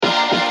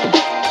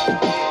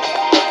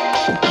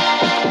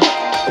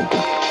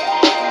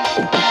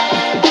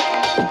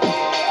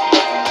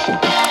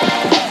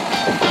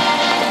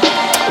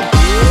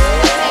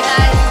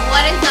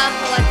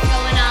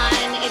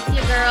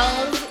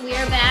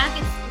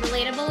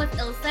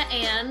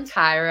and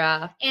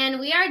Kyra. And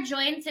we are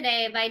joined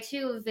today by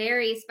two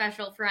very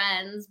special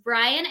friends,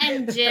 Brian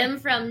and Jim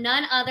from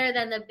none other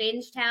than the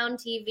Bingetown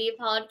TV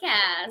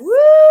podcast.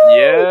 Woo!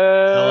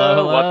 Yeah.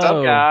 Hello. What's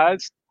up,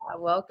 guys?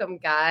 Welcome,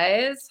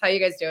 guys. How you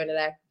guys doing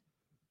today?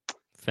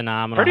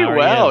 Phenomenal. Pretty How are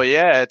well, you?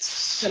 yeah.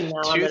 It's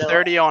Phenomenal.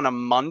 2:30 on a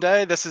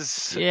Monday. This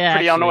is pretty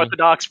actually.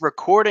 unorthodox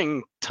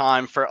recording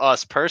time for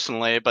us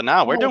personally, but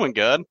now we're doing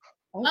good.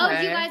 Oh,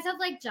 you guys have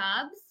like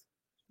jobs?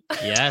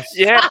 Yes.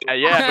 Yeah,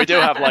 we do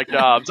have like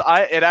jobs.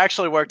 It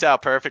actually worked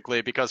out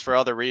perfectly because for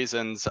other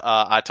reasons,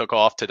 I took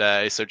off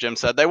today. So Jim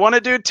said they want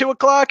to do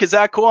 2:00. Is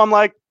that cool? I'm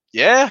like,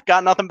 yeah,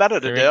 got nothing better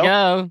to There do. we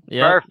go.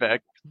 Yep.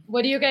 Perfect.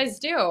 What do you guys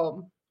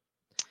do?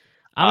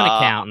 I'm an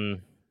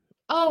accountant.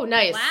 Oh,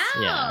 nice.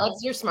 Wow. Yeah.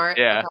 You're smart.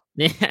 Yeah.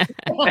 Yeah.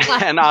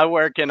 Okay. And I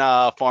work in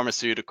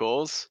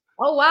pharmaceuticals.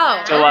 Oh,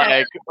 wow. So Okay.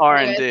 like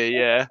R&D,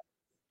 yeah.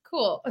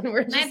 Cool. And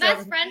we're My just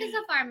best friend is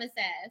a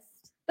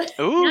pharmacist.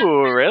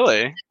 Ooh,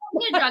 really?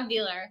 He's a drug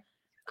dealer.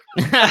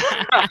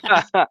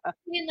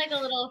 He's like a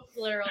little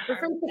literal. We're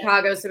from pharmacist.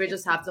 Chicago, so we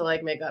just have to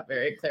like make that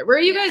very clear. Where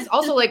are you guys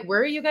also like where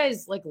are you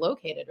guys like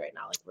located right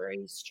now? Like where are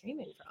you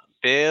streaming from?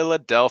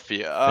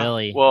 Philadelphia.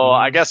 Philly. Well,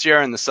 I Mhm. guess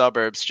you're in the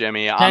suburbs,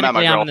 Jimmy. I'm at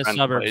my Technically, I'm in the girlfriend's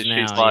suburbs place.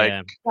 now. She's like,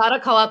 yeah. Gotta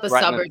call out the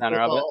Right in the suburbs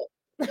center of it. people.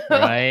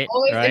 Right.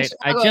 Always in Right.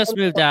 I Chicago. just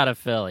moved out of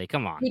Philly.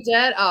 Come on. You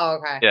did? Oh,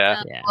 okay.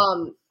 yeah. Yeah.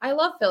 I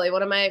love Philly.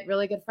 One of my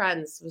really good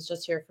friends was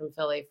just here from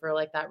Philly for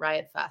like that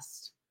Riot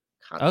Fest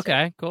concert.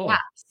 Okay. Cool. Yeah.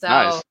 So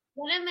Nice.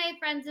 One of my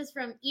friends is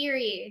from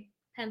Erie,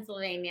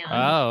 Pennsylvania.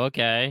 Oh,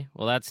 okay.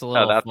 Well, that's a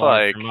little Oh, that's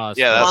far like, from us.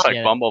 yeah, that's but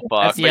like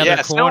Bumblefuck. that's the But other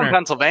yeah, still in corner.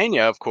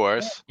 Pennsylvania, of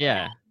course.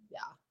 Yeah. Yeah.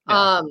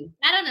 I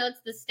don't know.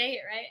 It's the state,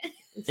 right?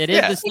 It is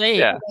Yeah, the state.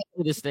 yeah.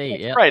 It's the state.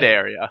 Yeah. Right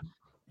area.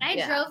 I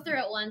Yeah. drove through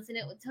it once, and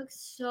it took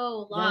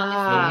so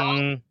long.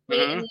 Yeah. It's the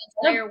state in the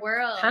entire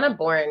world. kind of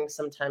boring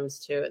sometimes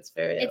too. It's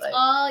very It's like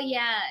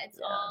it's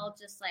Yeah. all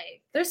just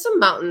like there's some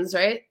mountains,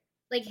 right?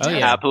 Oh,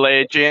 yeah.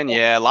 Appalachian,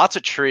 yeah, lots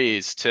of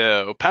trees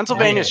too.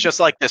 Pennsylvania's Yeah.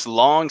 just like this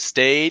long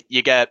state.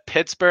 You get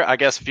Pittsburgh. I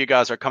guess if you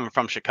guys are coming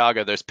from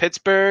Chicago, there's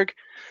Pittsburgh,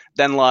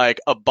 then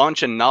like a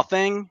bunch of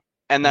nothing,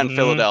 and then Mhm.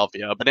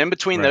 Philadelphia. But in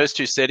between Right. those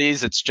two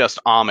cities, it's just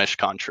Amish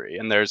country,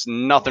 and there's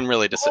nothing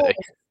really to say.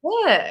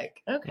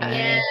 Sick. Okay.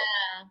 yeah.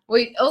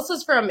 Well,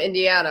 Ilsa's from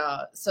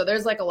Indiana, so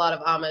there's like a lot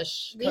of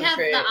Amish We have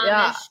country. the Amish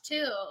Yeah.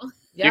 too.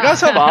 Yeah. You guys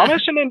have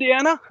Amish in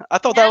Indiana? I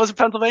thought Yeah. that was a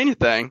Pennsylvania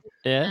thing.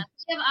 Yeah.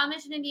 We have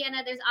Amish in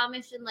Indiana. There's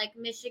Amish in like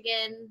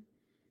Michigan.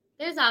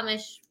 There's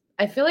Amish.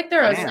 I feel like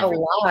there is Damn. a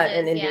lot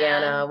in Yeah.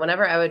 Indiana.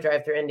 Whenever I would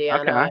drive through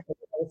Indiana, Okay. I think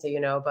it's you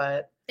know,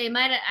 but They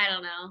might. I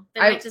don't know. They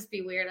I- might just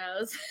be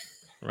weirdos.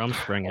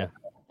 Rumspringa.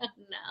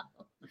 No.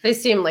 they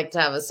seem like to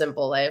have a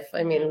simple life.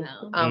 I mean,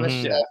 No.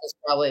 Amish Mhm. life is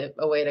probably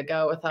a way to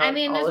go without I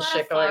mean, all there's the a lot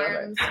shit of going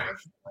on. farms. for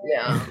sure.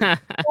 Yeah.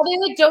 Well, they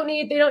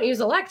like they don't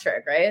use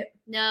electric, right?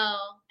 No.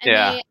 And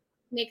Yeah. they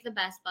make the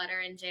best butter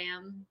and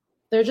jam.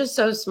 They're just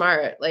so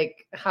smart.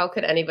 Like, how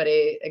could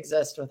anybody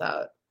exist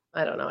without?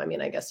 I don't know. I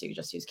mean, I guess you could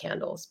just use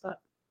candles, but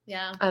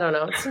Yeah. I don't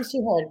know. It seems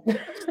too hard.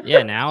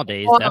 Yeah.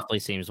 Nowadays, Well- definitely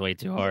seems way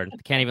too hard.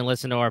 Can't even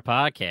listen to our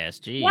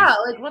podcast. Jeez. Yeah,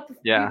 like what the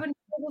Yeah. we wouldn't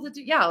be able to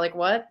do. Yeah, like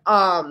what?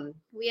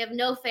 We have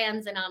no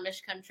fans in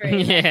Amish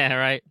country. Yeah.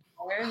 Right.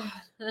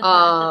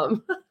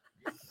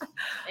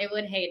 They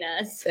would hate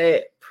us.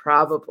 They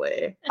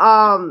probably.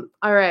 All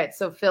right,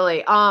 so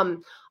Philly. All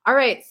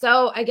right,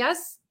 so I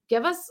guess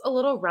give us a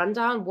little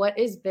rundown. What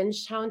is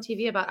Bingetown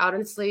TV about?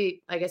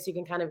 Honestly, I guess you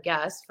can kind of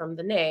guess from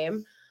the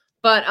name.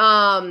 But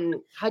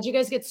how'd you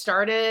guys get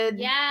started?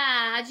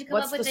 Yeah. How'd you come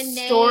What's up with the the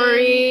name?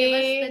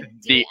 story? Give us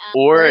The DM.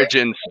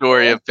 origin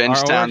story of Our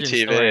Bingetown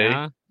origin TV. story,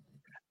 huh?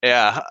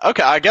 Yeah.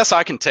 Okay. I guess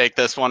I can take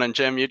this one, and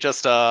Jim, you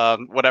just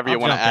whatever you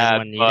I'll want to jump in add.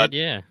 when But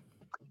needed, yeah.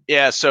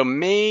 yeah, so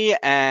me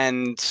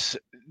and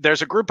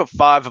there's a group of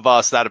 5 of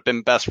us that have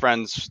been best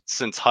friends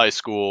since high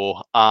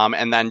school,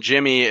 and then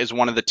Jimmy is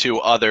one of the 2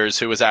 others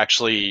who was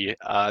actually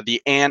the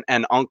aunt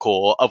and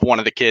uncle of one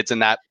of the kids in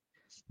that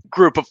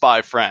group of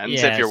 5 friends.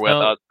 Yeah, if you're with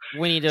so us,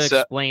 We need to So-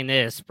 explain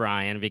this,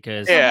 Brian,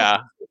 because yeah,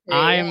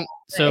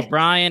 so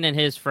Brian and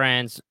his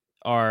friends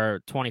are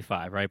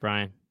 25, right,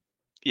 Brian?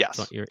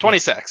 yes, You're-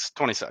 26.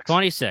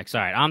 26.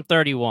 All right. I'm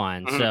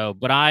 31. Mhm. So,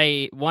 but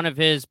one of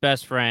his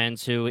best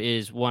friends who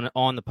is one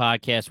on the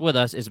podcast with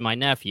us is my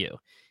nephew.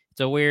 It's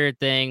a weird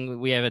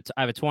thing. I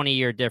have a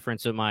 20-year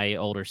difference with my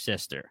older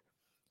sister.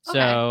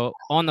 So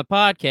on the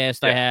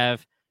podcast, I Yeah.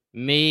 have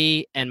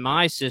me and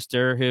my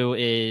sister who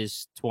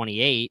is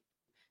 28,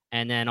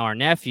 and then our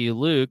nephew,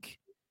 Luke,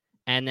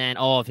 and then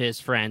all of his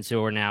friends who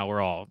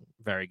we're all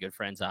very good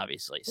friends,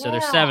 obviously. So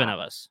there's 7 of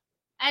us.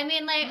 I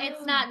mean, like,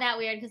 it's not that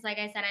weird because, like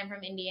I said, I'm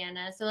from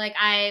Indiana. So, like,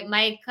 I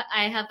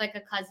have like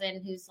a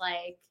cousin who's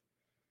like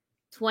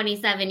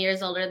 27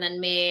 years older than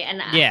me,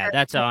 and Yeah, her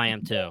that's how I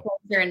am too.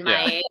 closer in my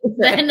Yeah. age.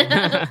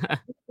 Than,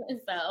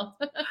 so,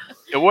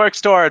 It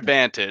works to our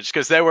advantage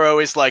because they were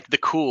always like the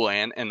cool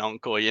aunt and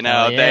uncle, you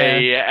know. Oh,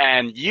 yeah.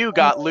 And you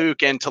got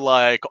Luke into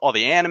like all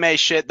the anime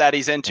shit that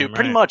he's into. Damn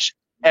Pretty right. much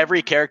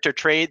every character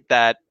trait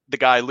that the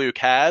guy Luke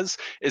has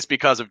is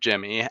because of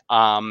Jimmy.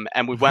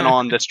 And we went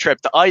on this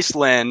trip to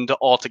Iceland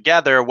all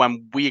together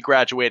when we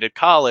graduated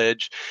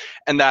college.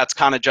 And that's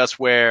kind of just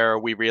where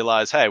we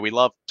realized, hey, we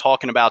love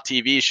talking about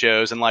TV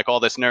shows and like all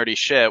this nerdy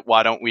shit.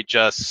 Why don't we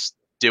just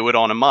do it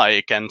on a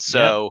mic? And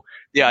so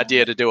the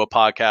idea to do a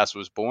podcast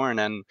was born.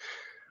 And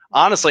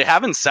honestly,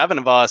 having 7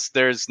 of us,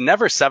 there's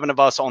never 7 of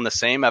us on the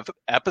same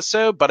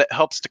episode, but it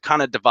helps to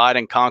kind of divide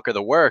and conquer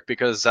the work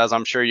because, as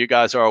I'm sure you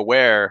guys are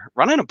aware,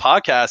 running a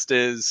podcast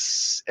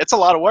it's a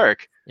lot of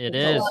work. It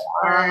It's is.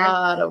 a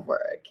lot of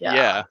work.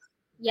 Yeah.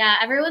 Yeah,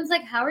 everyone's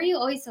like, "How are you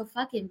always so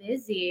fucking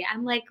busy?"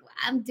 I'm like,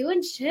 "I'm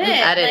doing shit.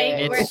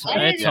 editing. Like, It's we're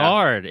editing.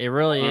 hard. It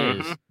really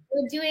Mhm. is.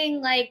 We're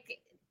doing like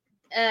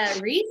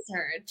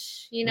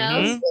research, you know."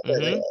 Mhm.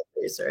 Really like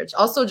research.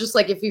 Also, just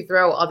like if you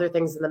throw other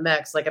things in the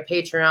mix, like a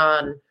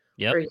Patreon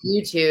Yep. or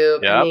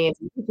YouTube. Yep. I mean,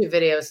 YouTube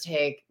videos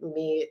take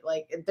me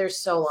like they're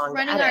so long. to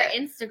Running our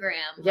edit.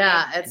 Instagram.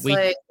 Yeah, like, it's We-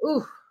 like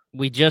ooh,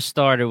 We just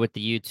started with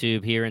the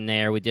YouTube here and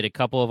there. We did a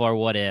couple of our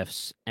what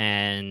ifs,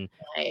 and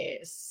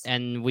nice.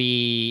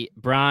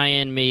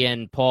 Brian, me,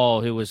 and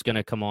Paul, who was going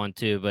to come on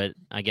too, but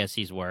I guess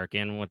he's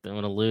working. What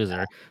a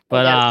loser!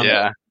 But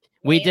Yeah.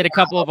 we did a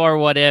couple of our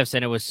what ifs,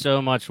 and it was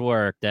so much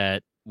work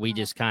that we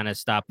just kind of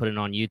stopped putting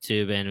on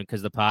YouTube, and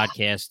because the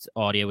podcast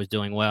audio was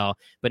doing well.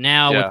 But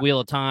now Yeah. with Wheel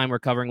of Time, we're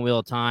covering Wheel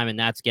of Time, and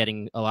that's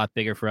getting a lot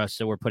bigger for us.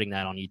 So we're putting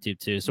that on YouTube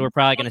too. So we're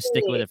probably going to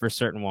stick with it for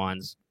certain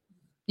ones.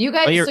 You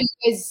guys, But so you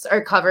guys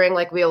are covering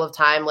like Wheel of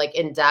Time, like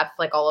in depth,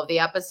 like all of the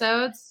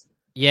episodes.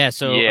 Yeah,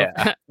 so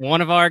Yeah.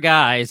 one of our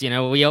guys,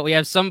 we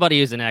have somebody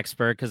who's an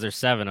expert because there's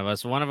 7 of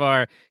us. One of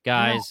our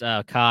guys,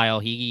 Kyle,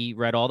 he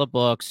read all the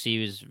books. He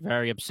was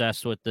very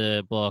obsessed with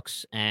the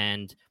books,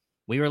 and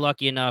we were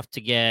lucky enough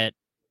to get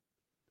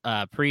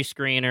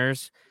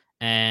pre-screeners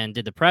and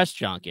did the press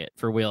junket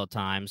for Wheel of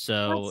Time.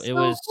 So That's it so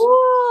was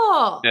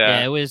cool.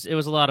 Yeah. it was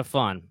a lot of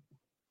fun.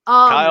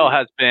 Kyle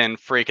has been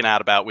freaking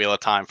out about Wheel of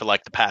Time for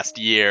like the past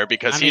year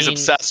because he's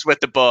obsessed with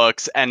the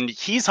books and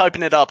he's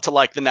hyping it up to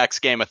like the next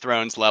Game of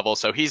Thrones level.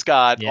 So he's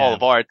got all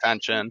of our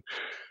attention.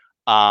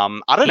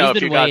 I don't know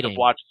if you guys have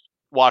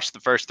watched the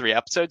first 3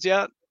 episodes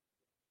yet.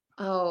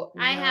 Oh,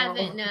 I no.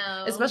 haven't,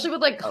 no. Especially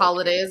with like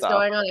holidays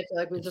going on. I feel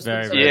like we've just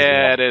been so busy.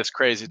 Yeah, it is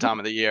crazy time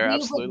of the year. We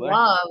Absolutely. would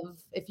love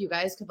if you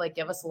guys could like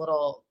give us a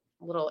little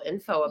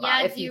info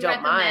about if you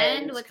don't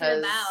mind. What's it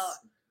about?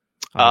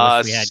 I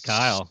wish we had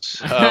Kyle.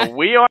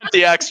 We aren't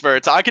the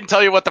experts. I can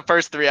tell you what the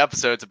first 3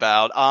 episodes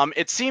about.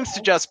 It seems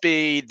to just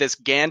be this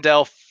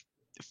Gandalf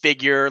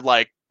figure,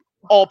 like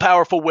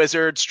all-powerful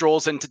wizard,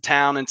 strolls into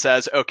town and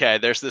says, "Okay,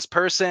 there's this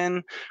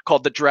person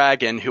called the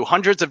Dragon who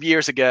hundreds of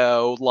years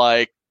ago,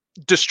 like,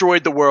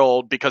 destroyed the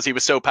world because he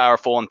was so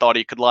powerful and thought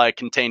he could like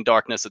contain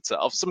darkness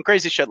itself." Some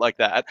crazy shit like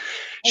that.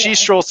 She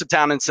strolls to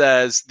town and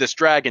says this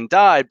dragon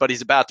died, but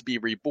he's about to be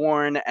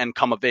reborn and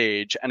come of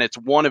age, and it's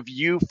one of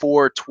you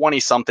 4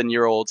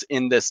 20-something-year-olds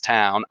in this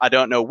town. I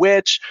don't know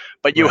which,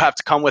 but you have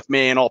to come with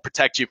me and I'll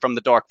protect you from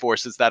the dark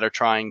forces that are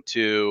trying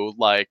to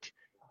like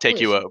take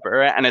you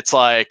over. And it's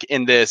like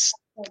in this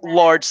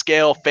large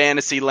scale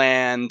fantasy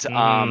land,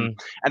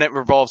 and it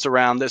revolves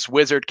around this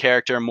wizard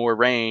character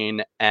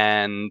Moraine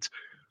and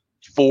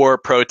 4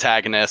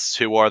 protagonists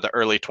who are the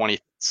early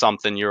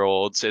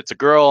 20-something-year-olds. It's a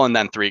girl and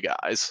then 3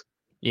 guys.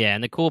 Yeah,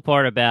 and the cool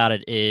part about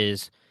it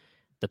is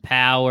the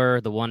power,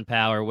 the one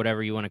power,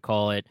 whatever you want to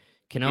call it,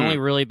 can only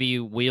really be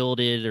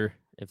wielded, or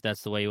if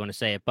that's the way you want to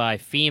say it, by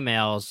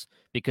females,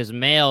 because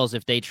males,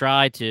 if they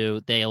try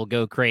to, they'll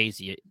go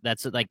crazy.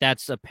 That's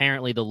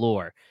apparently the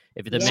lore.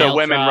 If the So male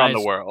women run the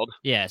tries- world.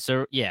 Yeah,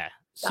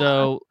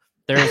 so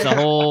there's a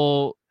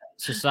whole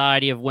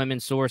society of women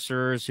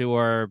sorcerers who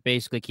are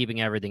basically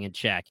keeping everything in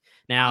check.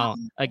 Now,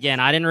 again,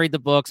 I didn't read the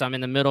books. I'm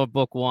in the middle of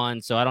book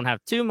 1, so I don't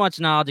have too much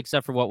knowledge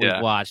except for what we've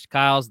watched.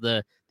 Kyle's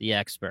the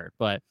expert,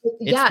 but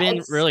it's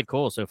been really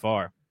cool so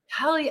far.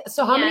 Hell yeah.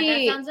 So how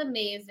many? That sounds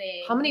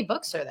amazing. How many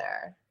books are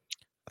there?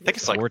 I think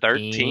it's like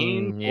 14,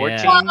 13, yeah.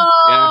 14.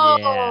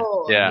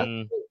 Oh,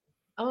 Yeah.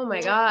 Oh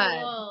my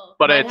god. Cool.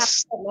 But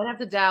might have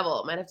to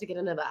dabble. Might have to get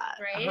into that.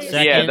 Right?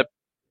 Second,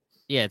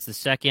 it's the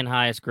second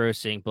highest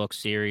grossing book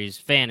series,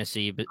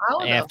 fantasy, but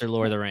after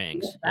Lord of the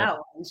Rings. That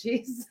one,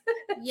 jeez.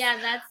 Yeah,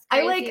 that's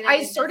I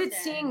I started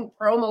seeing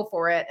promo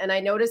for it, and I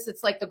noticed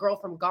it's like the girl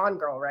from Gone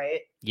Girl,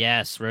 right?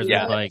 Yes,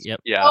 Rosamund Pike. Yep.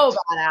 Yeah. Oh,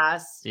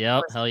 badass.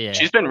 Yep. Hell yeah.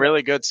 She's been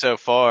really good so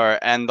far,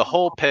 and the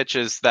whole pitch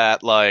is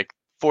that like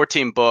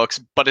 14 books,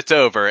 but it's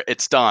over,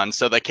 it's done,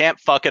 so they can't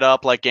fuck it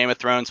up like Game of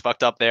Thrones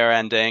fucked up their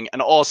ending.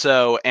 And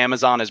also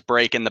Amazon is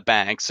breaking the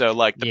bank, so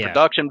like the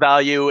production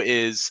value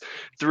is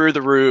through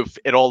the roof.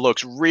 It all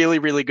looks really,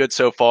 really good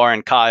so far,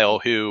 and Kyle,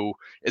 who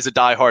is a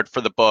diehard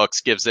for the books,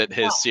 gives it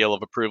his seal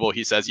of approval.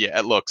 He says, yeah,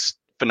 it looks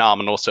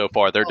phenomenal so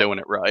far. They're doing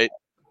it right.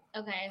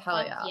 Okay.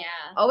 Hell yeah. Yeah.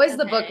 Always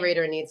the book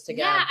reader needs to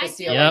get the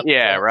seal. Yep.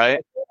 Yeah, right.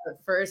 The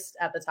first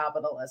at the top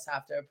of the list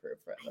have to approve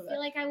for it. I feel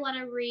like I want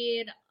to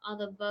read all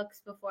the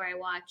books before I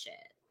watch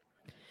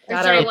it.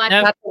 Got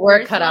the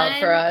work cut out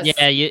for us.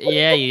 Yeah,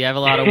 you have a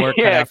lot of work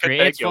cut out for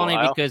you. It's funny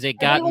because it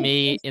got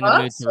me in the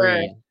mood to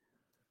read.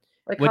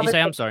 Like, What'd you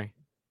say? I'm sorry.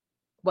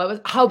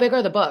 how big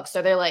are the books?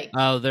 Are they like?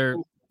 Oh,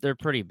 they're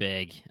pretty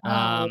big.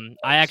 Oh,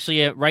 I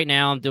actually right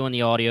now I'm doing the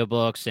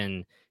audiobooks,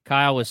 and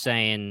Kyle was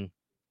saying,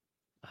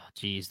 oh,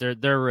 geez,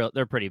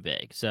 they're pretty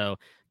big. So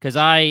because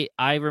I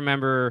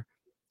remember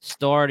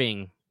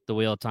starting the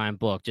Wheel of Time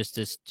book just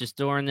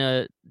doing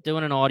an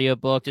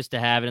audiobook just to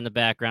have it in the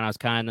background. I was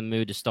kind of in the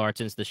mood to start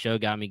since the show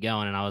got me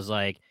going, and I was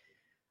like,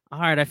 all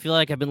right, I feel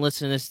like I've been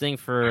listening to this thing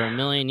for a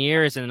million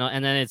years, and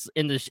then it's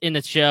in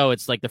the show,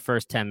 it's like the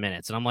first 10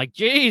 minutes, and I'm like,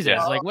 Jesus,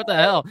 like what the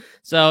hell?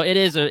 So it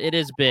is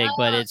big,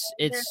 but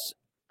it's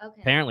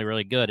Okay. apparently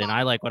really good, and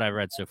I like what I've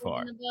read so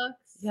far. In the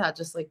books? Yeah,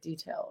 just like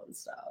detail and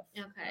stuff.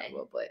 Okay.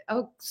 Probably.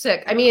 Oh,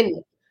 sick. I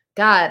mean,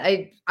 God,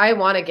 I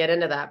want to get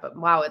into that, but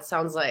wow, it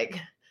sounds like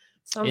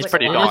It's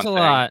pretty It is daunting. a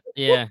lot,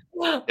 yeah.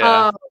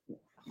 Yeah.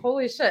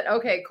 Holy shit.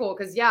 Okay, cool.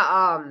 Because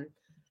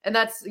and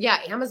that's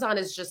Amazon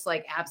is just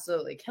like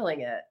absolutely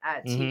killing it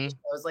at TV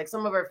shows. Like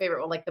some of our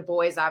favorite, like The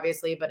Boys,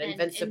 obviously, but And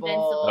Invincible.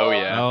 Oh,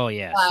 yeah. Oh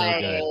yeah, so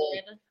Like, good.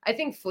 I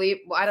think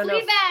I don't know.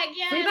 Fleabag,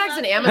 yeah. Fleabag's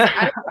an Amazon.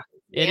 I don't know if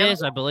It Amazon-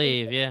 is, I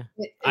believe, yeah.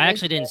 it I is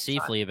actually didn't see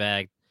Amazon.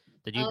 Fleabag.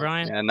 Did you, Oh,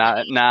 Brian? Yeah,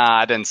 nah,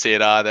 I didn't see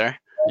it either.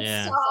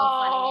 Yeah.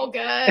 So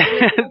good.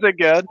 Is it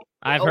good?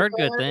 I've heard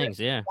good Over. things,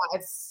 yeah.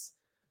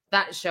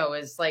 That show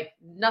is like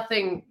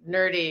nothing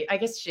nerdy. I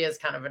guess she is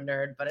kind of a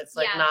nerd, but it's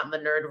like Yeah. not in the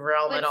nerd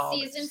realm But at all.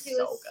 season It's 2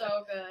 so is good.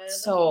 so good.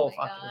 So Oh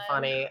my fucking God.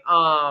 funny.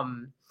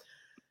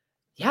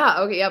 Yeah,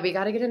 okay, yeah, we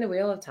got to get into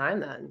Wheel of Time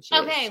then.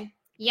 Jeez. Okay,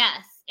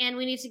 yes. And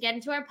we need to get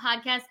into our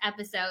podcast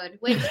episode,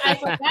 which I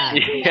forgot.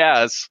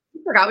 Yes. I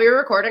forgot we were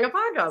recording a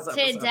podcast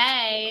episode.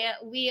 Today,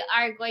 we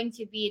are going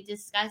to be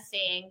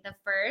discussing the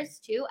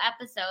first 2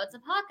 episodes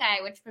of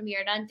Hawkeye, which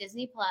premiered on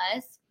Disney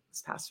Plus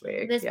This past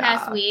week. this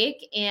past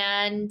week.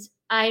 And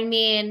I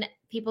mean,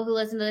 people who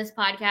listen to this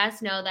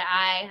podcast know that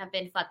I have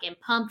been fucking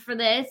pumped for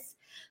this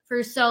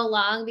for so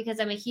long because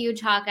I'm a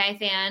huge Hawkeye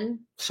fan.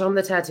 Show him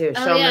the tattoo.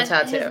 Oh, Show him yeah, the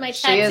tattoo. here's my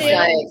She is tattoo.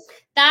 like,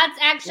 That's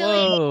actually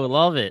Whoa,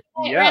 love it.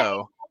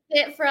 Yo.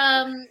 it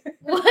from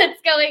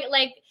what's going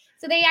like.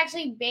 So they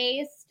actually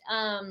based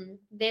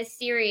this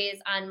series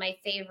on my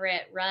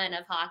favorite run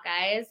of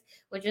Hawkeyes,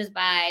 which is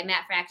by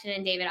Matt Fraction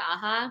and David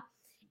Aja,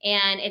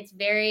 and it's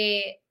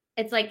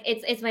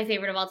my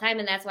favorite of all time,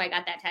 and that's why I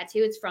got that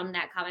tattoo. It's from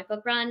that comic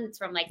book run. It's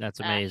from like That's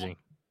amazing.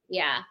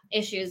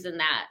 Issues in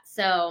that.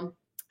 So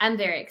I'm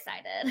very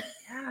excited.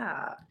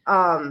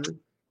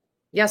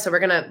 yeah. So we're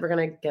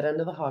gonna get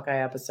into the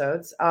Hawkeye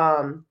episodes.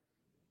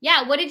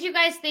 Yeah, what did you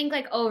guys think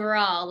like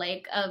overall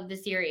like of the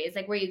series?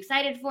 Like, were you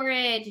excited for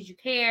it? Did you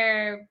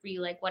care? Were you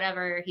like,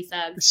 whatever, he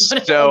sucks?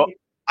 So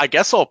I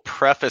guess I'll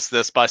preface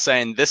this by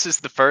saying this is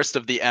the first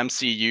of the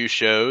MCU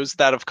shows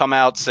that have come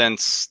out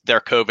since their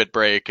COVID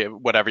break,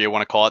 whatever you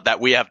want to call it, that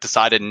we have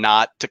decided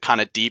not to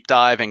kind of deep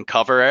dive and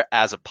cover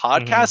as a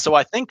podcast. So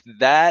I think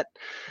that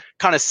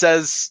kind of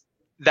says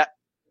that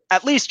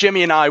at least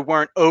Jimmy and I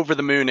weren't over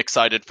the moon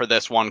excited for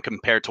this one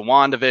compared to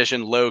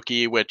WandaVision,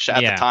 Loki, which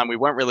at the time we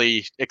weren't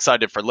really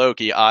excited for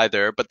Loki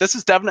either. But this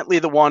is definitely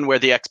the one where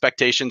the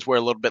expectations were a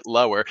little bit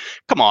lower.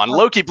 Come on,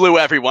 Loki blew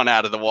everyone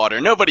out of the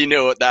water. Nobody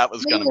knew what that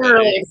was going to be. We were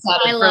really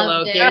excited I for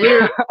loved Loki. it. We were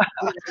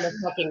in the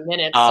fucking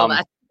minutes. So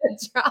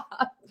that's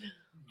drop.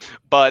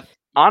 But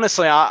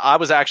honestly, I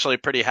was actually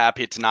pretty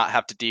happy to not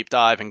have to deep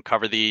dive and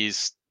cover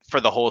these for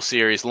the whole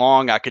series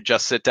long. I could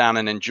just sit down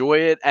and enjoy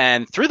it.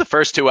 And through the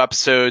first 2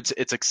 episodes,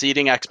 it's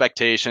exceeding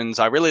expectations.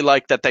 I really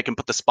like that they can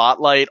put the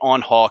spotlight on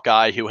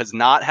Hawkeye, who has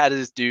not had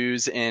his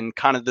dues in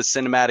kind of the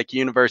cinematic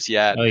universe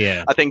yet. Oh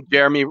yeah. I think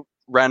Jeremy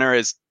Renner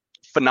is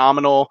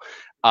phenomenal.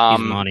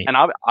 Money. And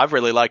I've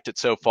really liked it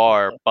so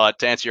far. But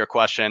to answer your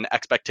question,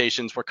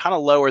 expectations were kind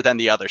of lower than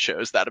the other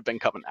shows that have been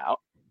coming out.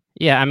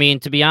 Yeah, I mean,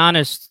 to be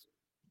honest,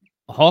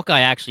 Hawkeye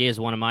actually is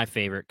one of my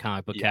favorite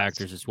comic book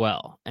characters as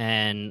well.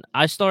 And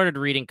I started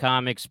reading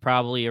comics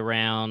probably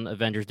around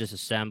Avengers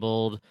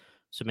Disassembled,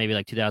 so maybe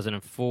like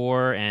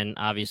 2004. And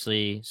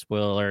obviously,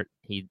 spoiler alert,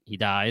 he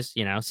dies,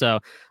 you know. So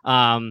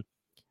I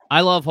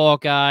love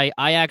Hawkeye.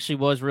 I actually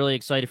was really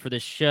excited for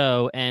this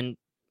show. And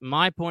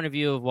my point of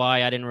view of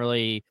why I didn't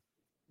really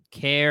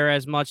care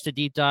as much to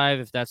deep dive,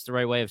 if that's the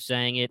right way of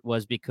saying it,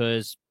 was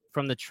because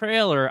from the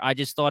trailer, I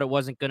just thought it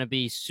wasn't going to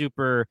be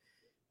super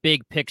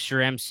big picture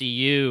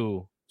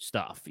MCU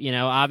stuff. You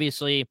know,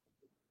 obviously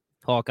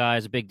Hawkeye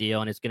is a big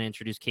deal and it's going to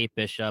introduce Kate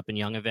Bishop and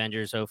Young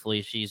Avengers.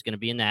 Hopefully she's going to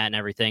be in that and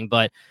everything.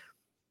 But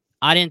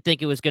I didn't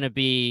think it was going to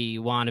be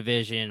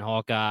WandaVision,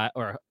 Hawkeye,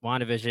 or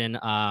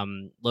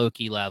WandaVision,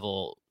 Loki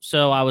level.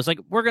 So I was like,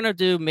 we're going to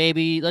do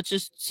let's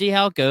just see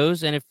how it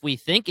goes. And if we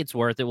think it's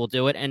worth it, we'll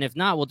do it. And if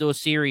not, we'll do a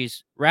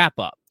series wrap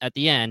up at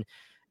the end.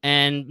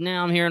 And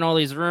now I'm hearing all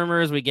these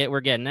rumors. We're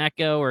getting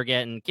Echo, we're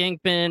getting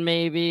Kingpin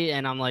maybe,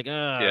 and I'm like,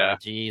 oh,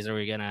 geez, are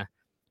we gonna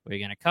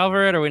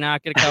cover it? Or are we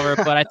not gonna cover it?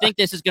 But I think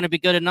this is gonna be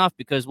good enough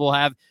because we'll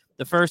have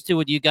the first 2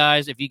 with you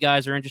guys. If you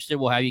guys are interested,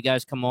 we'll have you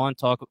guys come on,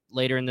 talk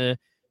later in the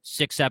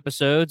 6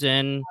 episodes,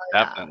 and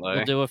definitely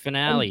we'll do a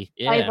finale.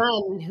 By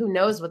then, who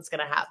knows what's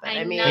gonna happen?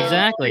 I mean,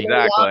 exactly.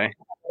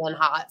 And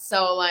hot.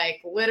 So like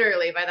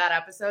literally by that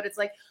episode, it's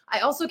like I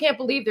also can't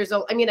believe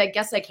I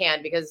guess I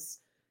can because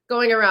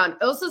going around.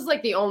 Ilsa's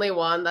like the only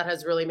one that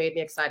has really made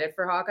me excited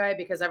for Hawkeye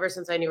because ever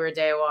since I knew her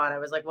day one, I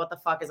was like, what the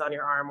fuck is on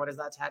your arm? What is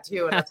that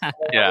tattoo? And that's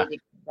Yeah.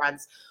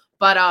 friends.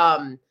 But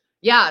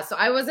yeah, so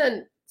I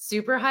wasn't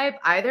super hype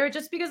either,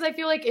 just because I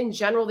feel like in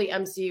general, the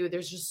MCU,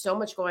 there's just so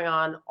much going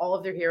on. All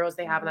of their heroes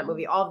they have in that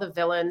movie, all of the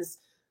villains,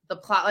 the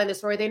plotline, the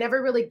story, they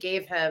never really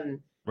gave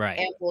him Right.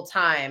 ample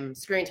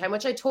screen time,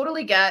 which I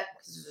totally get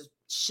because there's a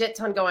shit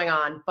ton going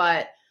on.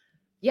 But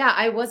yeah,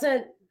 I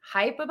wasn't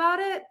hype about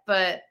it,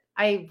 but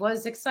I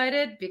was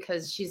excited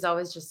because she's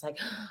always just like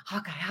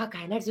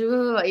Hawkeye next, you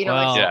know.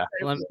 Well, Yeah.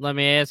 let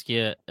me ask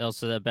you,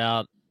 Elsa,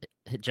 about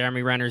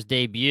Jeremy Renner's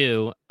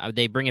debut.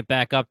 They bring it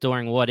back up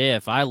during What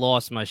If. I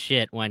lost my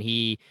shit when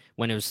it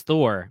was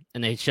Thor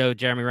and they showed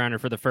Jeremy Renner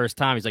for the first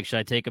time. He's like, should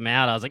I take him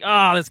out? I was like,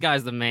 oh, this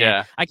guy's the man.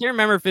 Yeah. I can't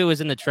remember if it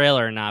was in the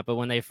trailer or not, but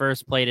when they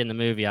first played in the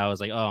movie, I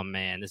was like, oh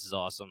man, this is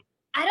awesome.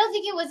 I don't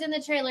think it was in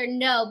the trailer,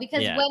 no,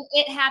 because Yeah. when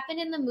it happened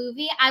in the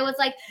movie, I was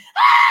like,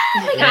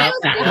 ah! Like, I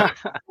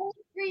was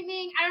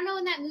screaming. I don't know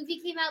when that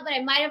movie came out, but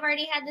I might have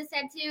already had this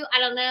tattoo. I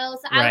don't know.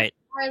 So Right.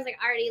 I was like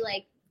already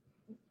like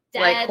dead.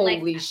 Like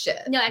holy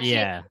shit. No, actually,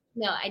 Yeah.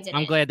 no, I didn't.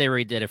 I'm glad they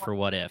redid it for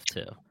What If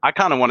too. I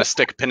kind of want to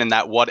stick a pin in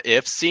that What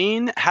If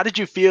scene. How did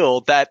you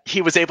feel that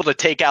he was able to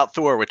take out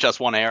Thor with just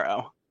one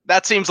arrow?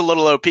 That seems a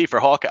little OP for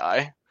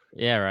Hawkeye.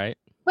 Yeah, right.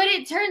 But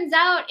it turns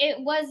out it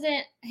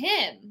wasn't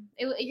him.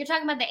 You're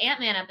talking about the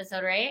Ant-Man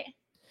episode, right?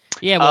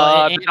 Yeah,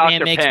 well, the Ant-Man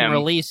Dr. makes him Pym.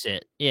 release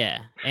it. Yeah,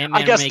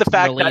 Ant-Man guess makes the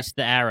fact him release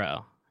the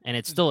arrow, and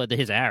it's still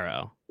his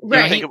arrow.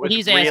 Right. I think it was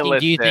He's asking,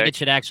 do you think realistic. it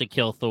should actually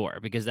kill Thor?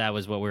 Because that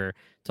was what we're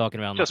talking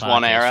about in Just the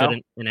one podcast. arrow?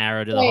 Should an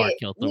arrow to the heart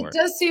kill Thor? It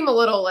does seem a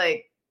little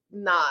like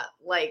not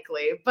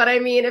likely, but I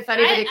mean, if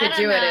anybody I could don't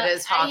do it, know. it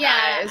is Hawkeye.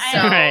 Yeah,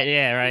 so Right,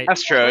 yeah, right.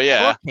 That's true,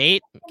 yeah.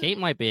 Well, Kate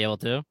might be able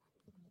to.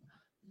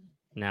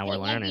 Now we're They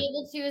might be learning.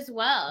 able to as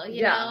well.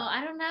 You Yeah. know,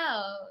 I don't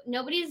know.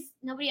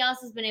 Nobody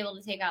else has been able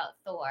to take out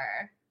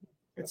Thor.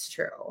 it's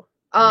true.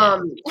 I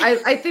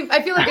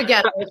feel like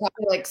again, we're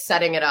talking like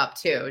setting it up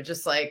too,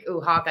 just like,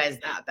 ooh, Hawkeye's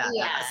that badass.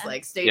 Yeah.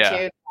 Like, stay Yeah.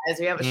 tuned, guys.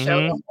 We have a show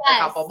Mhm. in a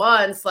couple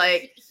months.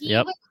 Like, He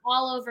Yep. was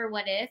all over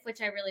What If,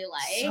 which I really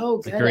like. so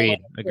good. Agreed, What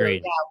If,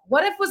 agreed. Yeah.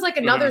 What If was like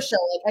another show?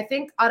 Like, I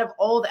think out of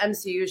all the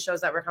MCU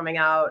shows that were coming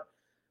out,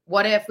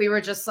 What If we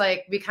were just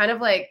like, we kind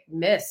of like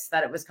missed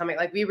that it was coming.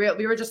 Like, we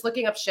were just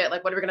looking up shit.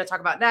 Like, what are we going to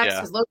talk about next? Yeah.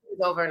 Because Loki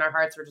was over and our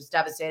hearts were just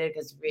devastated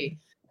because we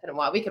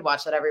could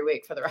watch that every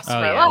week for the rest Oh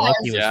of our yeah, lives.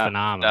 Loki was Yeah,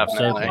 phenomenal.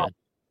 definitely. So good.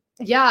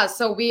 Yeah,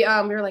 so we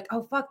were like,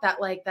 oh fuck, that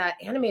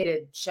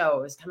animated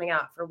show is coming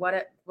out for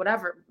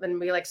whatever, and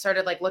we like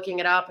started like looking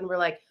it up, and we're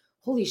like,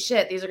 holy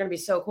shit, these are gonna be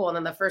so cool. And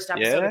then the first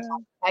episode of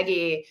Tom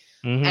Peggy,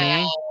 Mhm.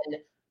 and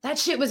that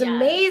shit was Yes.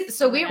 amazing.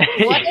 So we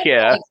What If,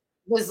 Yeah. like,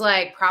 was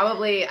like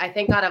probably, I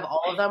think out of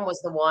all of them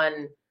was the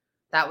one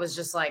that was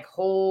just like,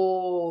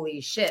 holy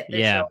shit, this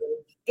Yeah. show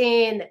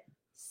is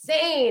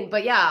insane.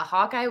 But yeah,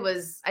 Hawkeye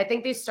was, I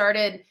think they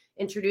started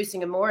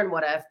introducing him more in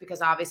What If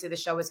because obviously the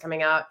show was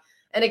coming out.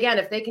 And again,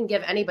 if they can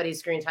give anybody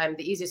screen time,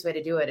 the easiest way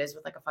to do it is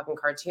with like a fucking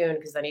cartoon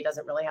because then he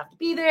doesn't really have to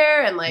be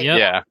there. And like, Yep.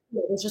 Yeah.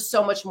 there's just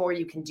so much more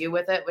you can do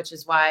with it, which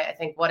is why I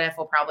think What If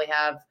will probably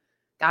have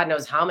God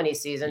knows how many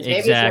seasons. Maybe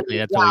it's gonna Exactly, be-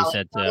 that's what he yeah,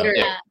 said, too. literally.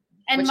 Yeah.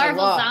 And Which I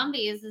Marvel love.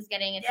 Zombies is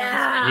getting its own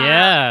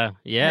Yeah.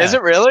 spin-off. Yeah. Is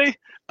it really?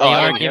 They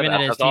I are didn't hear giving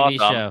that. it as That's TV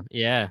awesome. show.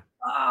 Yeah.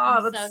 Oh,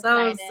 I'm that's so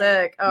so excited.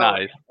 sick. Oh,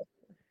 Nice.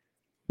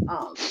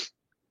 um,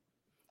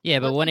 Yeah,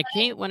 but What's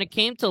when it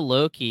came to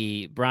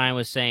Loki, Brian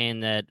was saying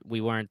that we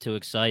weren't too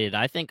excited.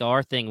 I think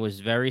our thing was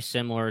very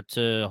similar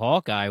to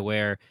Hawkeye,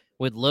 where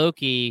with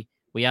Loki,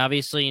 we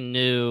obviously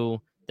knew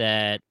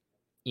that,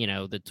 you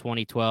know, the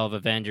 2012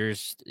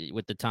 Avengers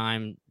with the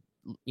time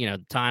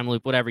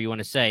loop, whatever you want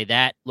to say,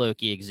 that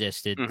Loki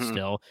existed Mhm.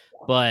 still,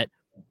 but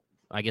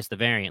I guess the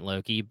variant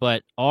Loki,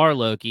 but our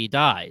Loki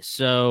dies.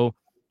 So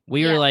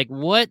we were Yeah. like,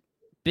 what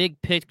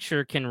big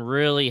picture can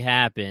really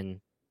happen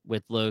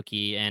with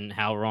Loki, and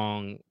how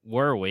wrong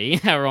were we?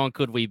 How wrong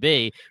could we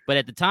be? But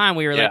at the time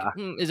we were Yeah.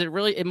 like, is it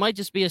really, it might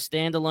just be a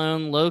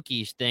standalone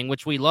Loki thing,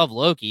 which we love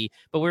Loki,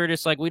 but we were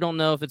just like, we don't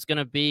know if it's going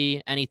to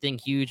be anything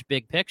huge,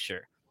 big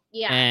picture.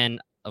 Yeah. And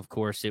of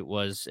course it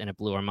was, and it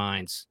blew our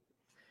minds.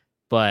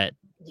 But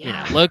yeah. you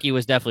know, Loki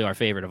was definitely our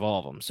favorite of all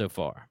of them so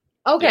far.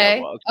 Okay. Yeah,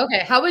 it was. Okay.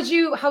 How would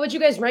you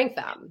guys rank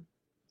them?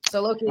 So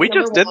Loki. We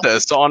just did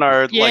this on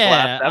our Yeah,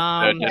 last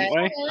episode, didn't we?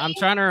 Really? I'm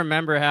trying to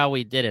remember how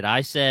we did it.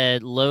 I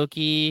said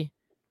Loki.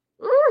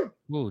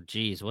 Oh,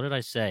 geez, what did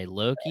I say?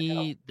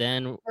 Loki,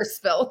 then Or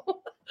spill.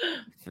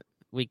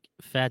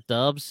 Fat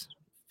Dubs,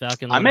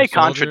 Falcon. I Winter may Soldier.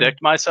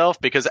 contradict myself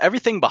because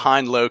everything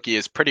behind Loki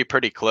is pretty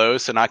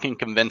close, and I can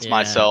convince Yeah.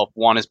 myself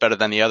one is better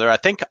than the other. I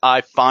think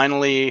I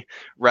finally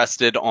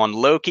rested on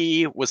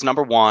Loki was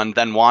number one,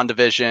 then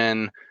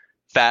WandaVision,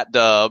 Fat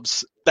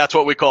Dubs. That's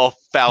what we call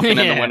Falcon and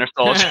the Yeah. Winter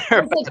Soldier. It's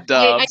like, Fat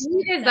I Dubs.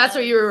 knew that's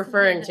what you were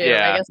referring to.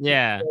 Yeah. I guess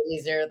Yeah. it's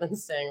easier than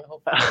saying the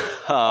whole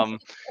thing.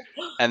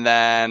 And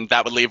then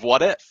that would leave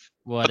What If.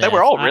 What But they if?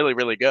 were all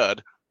really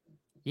good.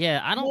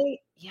 Yeah, I don't.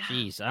 Yeah.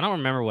 Jeez, I don't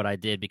remember what I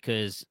did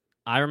because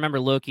I remember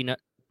Loki.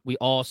 We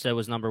all said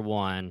was number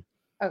one.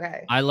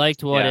 Okay. I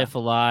liked What Yeah. If a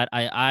lot.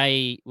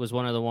 I was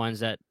one of the ones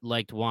that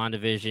liked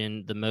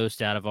WandaVision the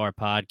most out of our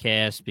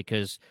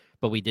podcast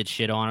but we did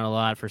shit on it a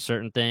lot for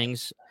certain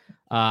things.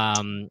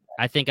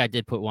 I think I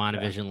did put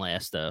WandaVision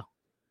last though,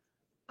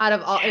 Out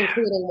of all,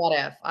 including What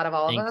If, out of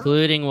all of them.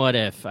 including What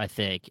If. I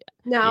think.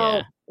 Now,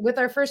 Yeah. with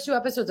our first 2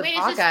 episodes of Wait, it's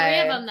just 3 Hawkeye,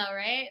 of them though,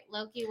 right?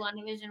 Loki,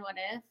 WandaVision, What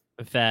If?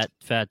 Fat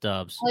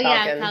Dubs. Oh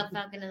yeah, Falcon.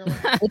 Falcon and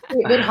the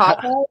Winter. would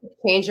Hawkeye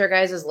change your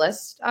guys'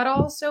 list at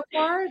all so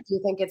far? Do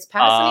you think it's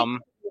past? Do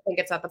you think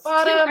it's at the It's too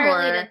bottom?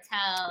 early Or to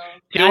tell.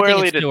 Too I think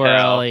early it's to too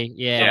tell. early.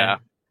 Yeah.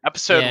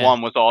 Episode Yeah.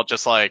 1 was all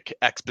just like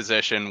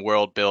exposition,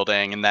 world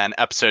building, and then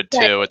episode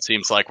 2, it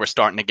seems like we're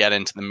starting to get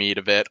into the meat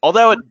of it.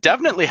 Although it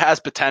definitely has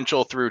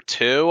potential through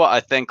 2.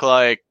 I think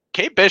like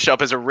Kate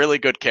Bishop is a really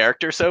good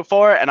character so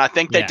far, and I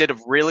think they Yeah. did a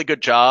really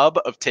good job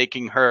of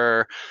taking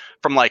her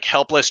from like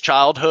helpless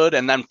childhood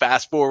and then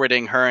fast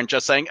forwarding her and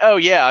just saying, "Oh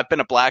yeah, I've been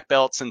a black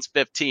belt since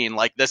 15.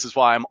 Like this is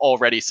why I'm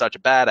already such a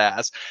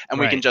badass." And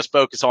we can Right. just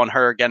focus on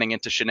her getting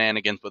into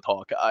shenanigans with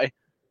Hawkeye.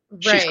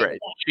 She's great.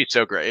 She's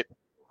so great.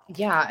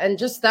 Yeah, and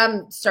just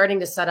them starting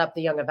to set up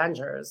the Young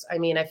Avengers. I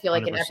mean, I feel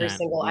like in every 100%.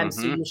 single Mhm.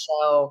 MCU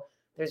show,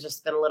 there's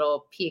just been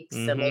little peaks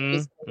and like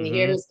who's gonna be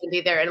here, who's gonna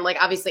be there, and like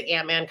obviously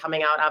Ant-Man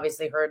coming out.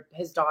 Obviously,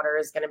 his daughter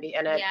is gonna be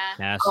in it. Yeah.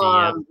 Cassie,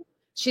 yeah.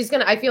 She's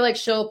gonna. I feel like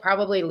she'll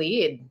probably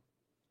lead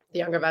the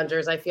Young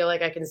Avengers. I feel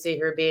like I can see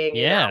her being,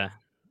 you know, Yeah.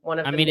 one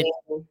of I the mean,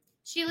 main.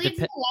 She leads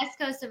the West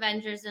Coast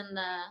Avengers in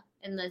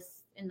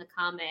the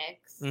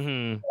comics.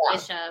 Mm-hmm.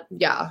 Bishop.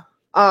 Yeah.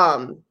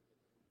 I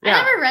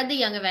never read the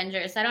Young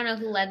Avengers. I don't know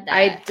who led that.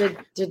 I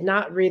did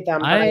not read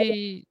them. But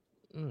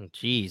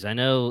Geez, I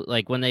know,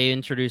 like when they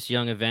introduced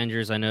Young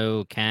Avengers, I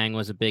know Kang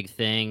was a big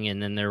thing,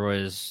 and then there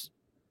was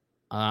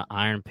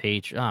Iron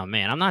Patriot. Oh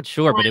man, I'm not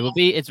sure, but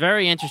it's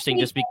very interesting.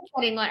 Just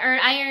getting one or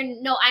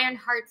Iron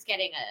Heart's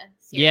getting a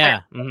series.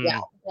 Yeah,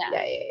 yeah.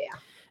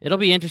 It'll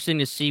be interesting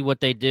to see what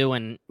they do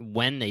and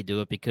when they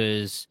do it,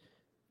 because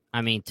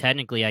I mean,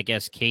 technically, I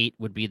guess Kate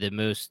would be the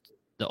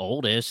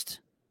oldest,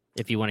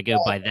 if you want to go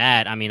by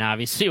that. I mean,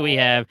 obviously, we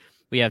have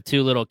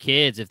 2 little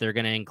kids if they're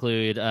going to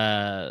include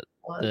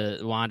the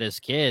Wanda's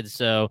kids.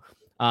 So,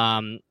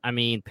 I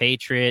mean,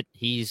 Patriot,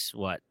 he's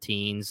what,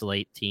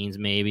 late teens,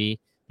 maybe.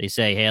 They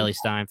say Haley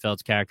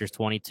Steinfeld's character's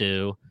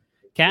 22.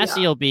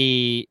 Cassie will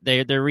be,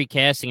 they're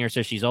recasting her,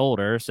 so she's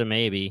older, so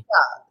maybe.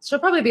 Yeah, she'll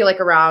probably be like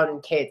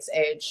around Kate's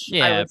age.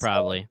 Yeah,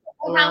 probably.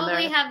 We'll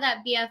probably have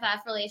that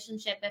BFF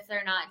relationship if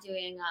they're not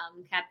doing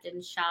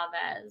Captain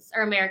Chavez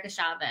or America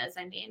Chavez.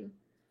 I mean,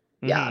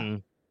 yeah.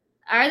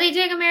 Are they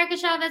doing America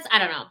Chavez? I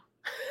don't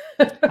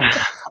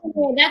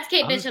know. That's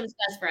Kate Bishop's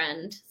best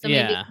friend. So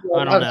maybe I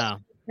don't know.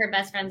 Her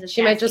best friend is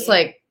she might just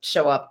like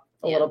show up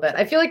a little bit.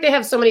 I feel like they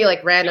have so many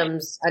like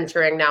randoms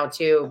entering now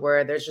too,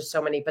 where there's just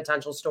so many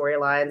potential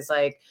storylines.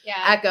 Like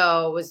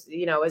Echo is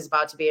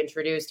about to be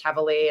introduced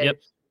heavily, and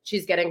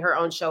she's getting her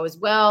own show as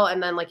well.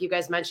 And then, like you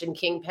guys mentioned,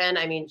 Kingpin.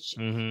 I mean,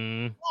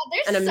 an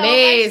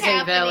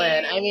amazing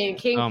villain. I mean,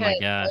 Kingpin. Oh my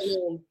gosh. I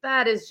mean,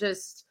 that is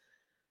just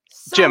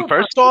so Jim,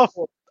 first off,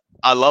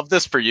 I love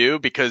this for you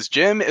because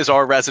Jim is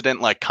our resident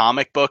like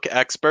comic book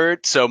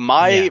expert. So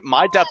my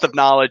depth of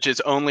knowledge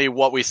is only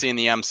what we see in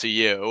the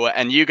MCU,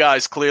 and you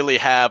guys clearly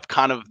have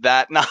kind of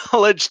that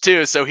knowledge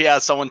too. So he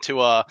has someone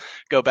to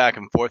go back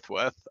and forth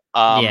with.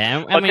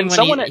 I mean,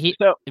 he's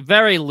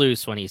very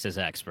loose when he says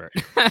expert.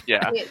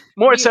 Yeah,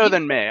 more so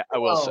than me, I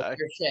will say.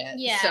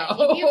 Yeah,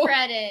 so. if you've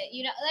read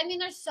it, I mean,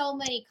 there's so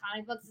many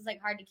comic books. It's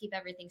like hard to keep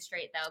everything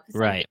straight though.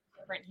 Right.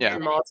 Yeah,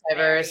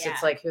 multiverse.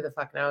 It's like who the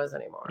fuck knows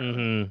anymore.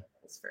 Mm-hmm.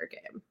 It's fair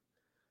game.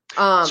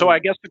 So I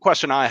guess the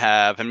question I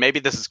have, and maybe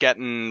this is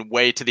getting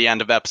way to the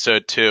end of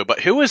episode 2, but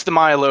who is the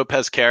Maya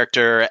Lopez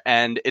character?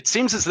 And it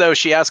seems as though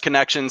she has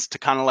connections to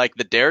kind of like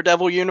the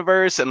Daredevil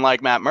universe and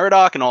like Matt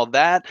Murdock and all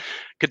that.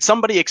 Could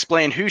somebody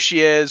explain who she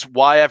is,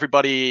 why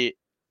everybody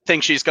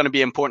thinks she's going to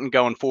be important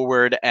going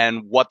forward,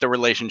 and what the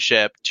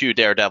relationship to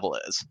Daredevil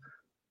is?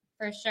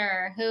 For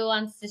sure. Who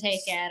wants to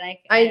take it?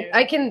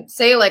 I can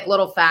say like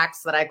little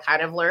facts that I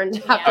kind of learned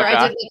after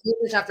I did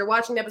research after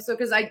watching the episode,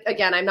 because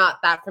I'm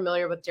not that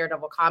familiar with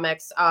Daredevil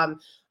comics.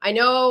 I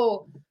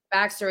know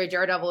backstory,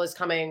 Daredevil is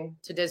coming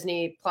to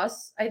Disney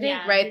Plus, I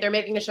think, right? They're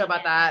making a show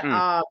about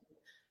that.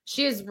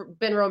 She has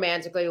been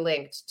romantically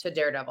linked to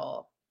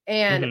Daredevil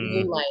and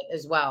Moonlight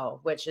as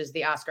well, which is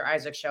the Oscar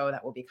Isaac show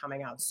that will be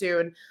coming out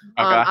soon.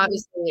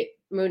 Obviously,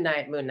 Moon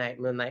Knight.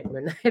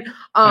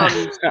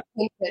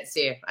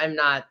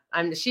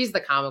 She's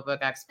the comic book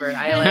expert.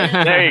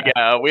 There you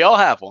go. We all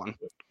have one.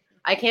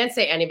 I can't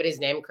say anybody's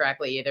name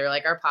correctly either.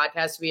 Like our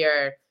podcast, we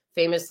are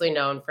famously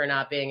known for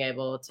not being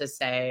able to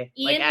say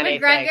Ian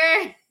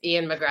McGregor.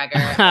 Ian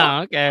McGregor.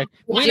 Oh, okay.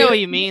 We know what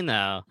you mean,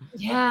 though.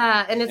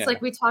 Yeah, and it's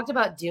like we talked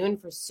about Dune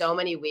for so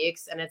many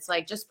weeks, and it's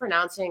like just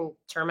pronouncing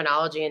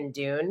terminology in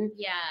Dune.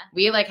 Yeah,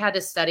 we like had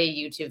to study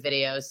YouTube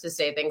videos to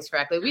say things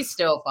correctly. We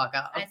still fuck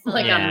up.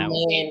 Like on the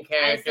main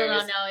characters. I still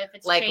don't know if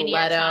it's like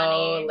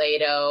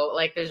Leto.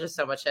 Like there's just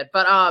so much shit.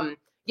 But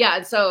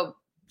and so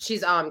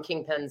she's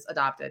Kingpin's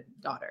adopted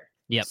daughter.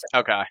 Yep. So,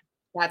 okay.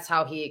 That's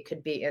how he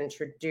could be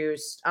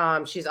introduced.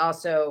 She's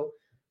also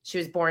she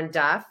was born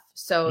deaf,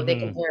 so they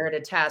compare her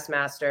to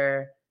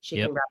Taskmaster. She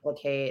Yep. can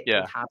replicate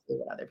exactly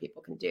what other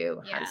people can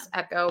do, hence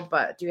Echo.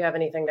 But do you have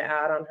anything to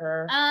add on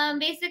her?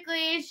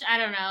 Basically, I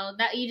don't know.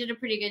 That you did a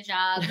pretty good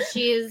job.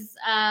 She's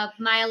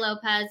Maya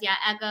Lopez. Yeah,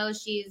 Echo.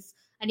 She's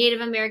a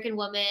Native American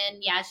woman.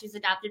 Yeah, she was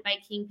adopted by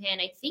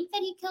Kingpin. I think that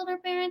he killed her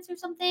parents or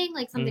something.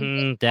 Like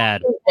something.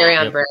 Dad. Very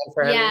on brand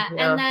for him. Yeah,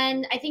 and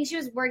then I think she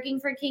was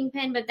working for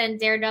Kingpin, but then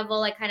Daredevil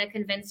like kind of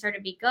convinced her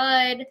to be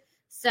good.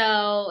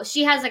 So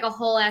she has like a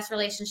whole ass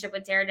relationship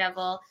with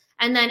Daredevil.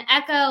 And then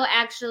Echo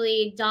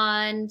actually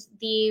donned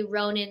the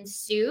Ronin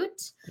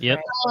suit. Yep.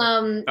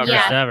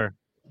 Yeah. Ever.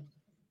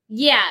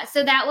 Yeah.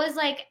 So that was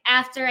like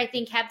after I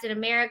think Captain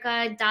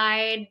America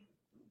died.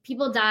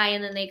 People die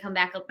and then they come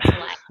back up to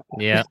life.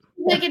 Yeah.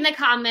 Like in the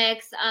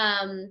comics,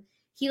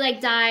 he like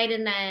died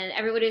and then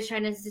everybody was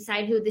trying to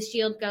decide who the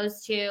shield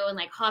goes to, and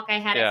like Hawkeye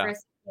had it for a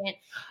second.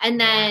 And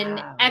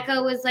then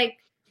Echo was like,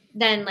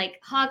 then like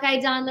Hawkeye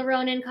donned the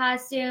Ronin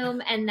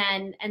costume, and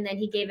then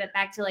he gave it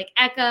back to like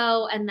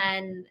Echo, and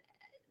then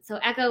so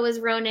Echo was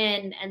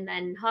Ronin, and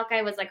then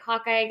Hawkeye was like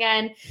Hawkeye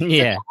again.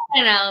 Yeah. So, I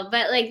don't know,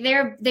 but like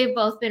they've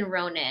both been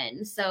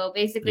Ronin. So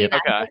basically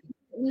that's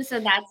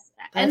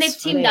and they've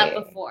teamed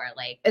up before.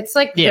 Like it's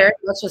like very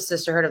much a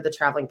Sisterhood of the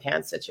Traveling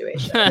Pants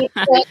situation.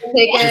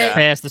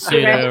 Pass the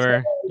suit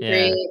over.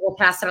 Yeah. We'll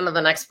pass it on to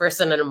the next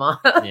person in a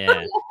month.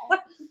 Yeah.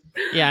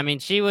 Yeah, I mean,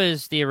 she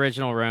was the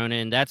original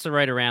Ronin. That's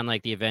right around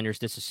like the Avengers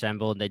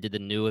disassembled. They did the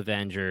new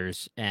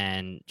Avengers,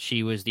 and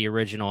she was the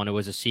original, and it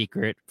was a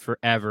secret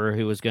forever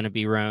who was going to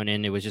be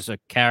Ronin. It was just a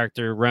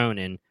character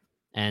Ronin,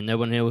 and no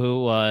one knew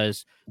who it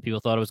was. People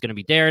thought it was going to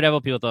be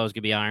Daredevil. People thought it was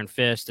going to be Iron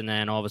Fist, and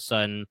then all of a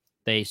sudden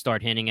they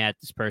start hinting at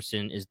this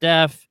person is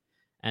deaf,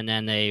 and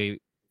then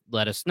they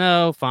let us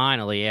know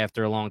finally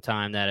after a long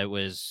time that it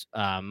was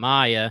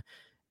Maya,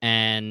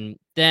 and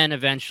then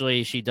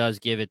eventually she does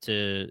give it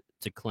to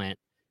Clint.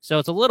 So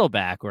it's a little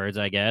backwards,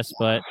 I guess,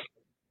 but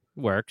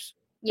works.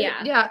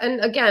 Yeah. Yeah. And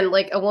again,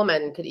 like a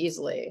woman could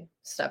easily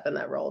step in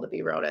that role to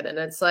be Ronin. And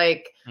it's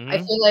like, I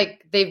feel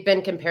like they've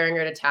been comparing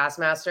her to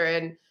Taskmaster.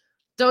 And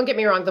don't get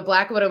me wrong, the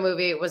Black Widow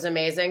movie was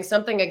amazing.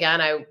 Something,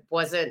 again, I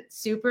wasn't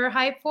super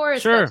hyped for.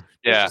 Sure.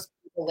 Yeah. Just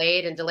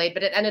delayed,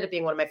 but it ended up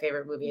being one of my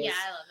favorite movies. Yeah,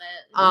 I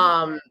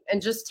love it.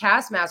 And just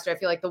Taskmaster, I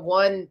feel like the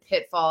one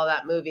pitfall of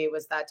that movie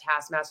was that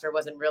Taskmaster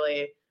wasn't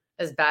really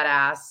as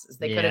badass as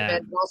they could have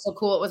been. Also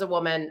cool, it was a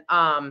woman.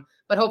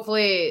 But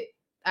hopefully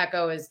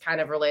Echo is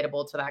kind of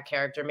relatable to that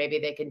character. Maybe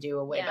they can do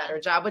a way better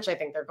job, which I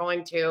think they're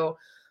going to.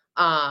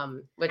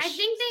 Which I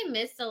think they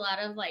missed a lot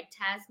of like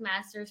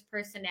Taskmaster's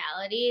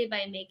personality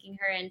by making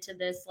her into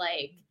this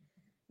like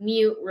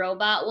mute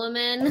robot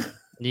woman.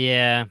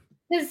 Yeah.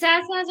 Because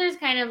Taskmaster is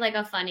kind of like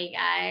a funny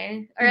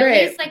guy, or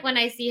at least like when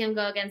I see him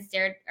go against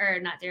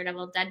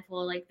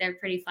Deadpool, like they're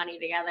pretty funny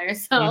together.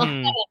 So I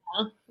don't know.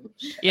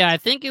 Yeah, I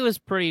think it was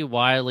pretty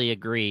widely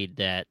agreed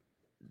that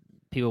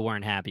people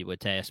weren't happy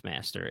with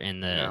Taskmaster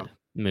in the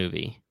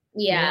movie.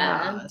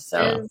 Yeah.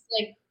 So it's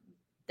like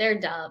they're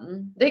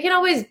dumb. They can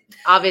always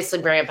obviously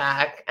bring it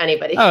back.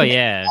 Anybody. Oh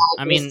yeah.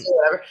 I mean,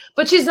 whatever.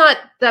 But she's not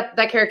that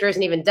character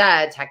isn't even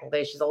dead.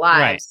 Technically, she's alive.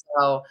 Right.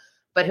 So,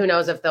 but who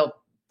knows if they'll.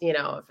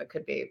 If it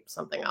could be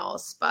something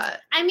else,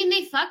 but I mean,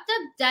 they fucked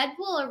up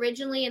Deadpool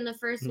originally in the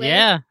first wave.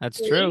 Yeah, that's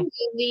true.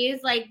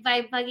 Movies, like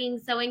by fucking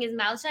sewing his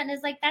mouth shut, and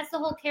it's like that's the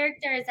whole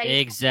character. Is that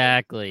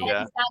exactly.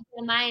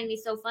 He's mind, and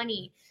he's so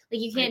funny.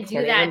 Like you can't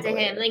do that to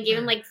him. Like give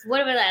him like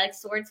what were that like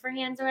swords for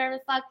hands or whatever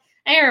the fuck.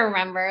 I don't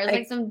remember. It was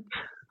like some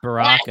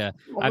Baraka.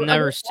 I've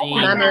never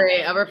seen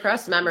a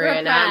repressed memory,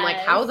 and now I'm like,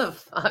 how the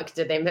fuck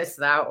did they miss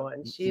that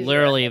one? Jesus.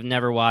 Literally, have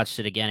never watched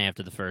it again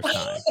after the first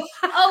time.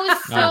 Oh, it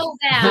was so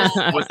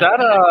bad.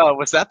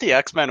 Was that the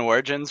X-Men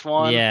Origins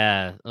one?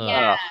 Yeah.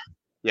 Yeah.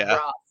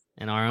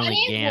 And our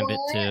only Gambit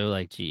too.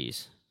 Like,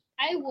 geez.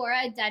 I wore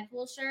a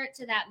Deadpool shirt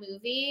to that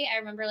movie. I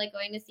remember like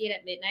going to see it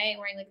at midnight,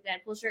 wearing like a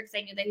Deadpool shirt because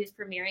I knew that he was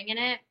premiering in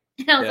it.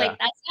 And I was like,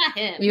 that's not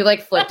him. You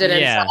like flipped it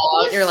and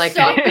saw it. You're like,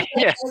 so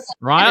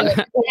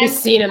Ryan. You've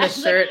seen in the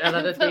shirt out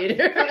of the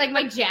theater. Put, like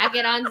my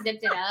jacket on,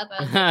 zipped it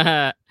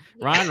up.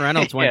 Ryan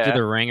Reynolds went through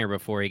the ringer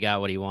before he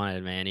got what he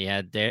wanted, man. He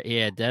had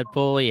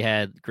Deadpool, he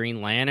had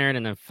Green Lantern,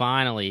 and then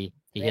finally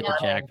he hit the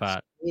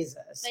jackpot. Jesus.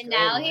 But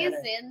now he's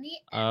in the.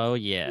 Oh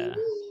yeah.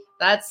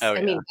 That's.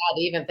 I mean, God,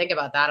 even think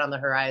about that on the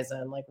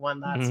horizon. Like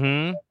one that's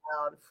down.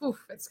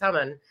 It's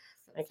coming.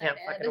 I can't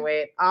fucking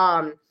wait.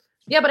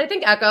 Yeah, but I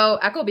think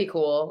Echo be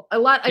cool. I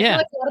feel like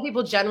a lot of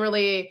people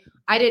generally.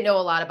 I didn't know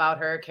a lot about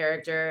her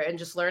character, and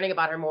just learning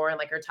about her more and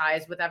like her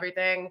ties with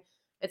everything.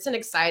 It's an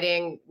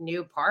exciting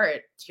new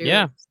part to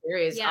the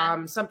series.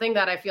 Yeah. Something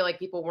that I feel like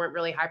people weren't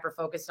really hyper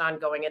focused on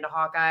going into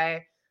Hawkeye.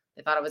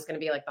 They thought it was going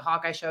to be like the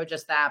Hawkeye show,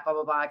 just that, blah,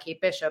 blah, blah, Kate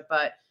Bishop.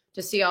 But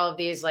to see all of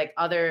these like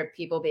other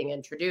people being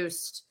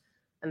introduced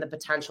and the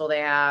potential they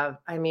have,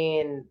 I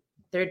mean,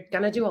 they're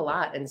going to do a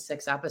lot in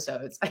 6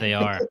 episodes. They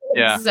are.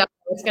 So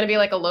it's going to be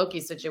like a Loki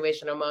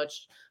situation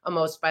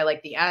almost by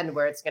like the end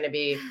where it's going to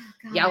be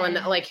yelling,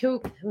 like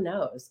who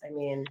knows? I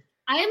mean.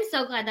 I am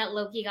so glad that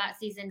Loki got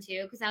season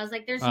 2 because I was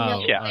like, there's no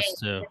way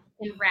they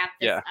can wrap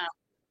this up.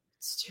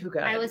 It's too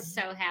good. I was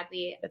so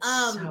happy. It's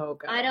so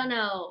good. I don't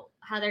know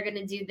how they're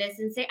gonna do this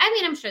in 6. I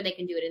mean, I'm sure they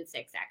can do it in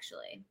 6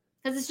 actually,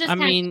 because it's just. I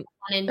kind mean, of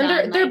fun and and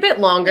done. they're a like, bit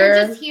longer.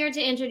 They're just here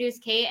to introduce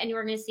Kate, and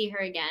we're gonna see her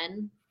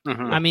again.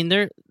 Mhm. I mean,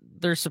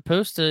 they're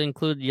supposed to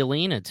include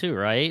Yelena too,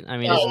 right? I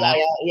mean, Oh, isn't that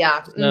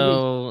yeah.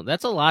 so?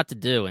 That's a lot to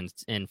do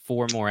in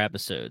 4 more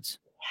episodes.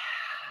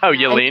 Oh,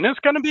 Yelena's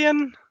going to be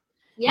in?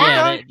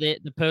 Yeah. The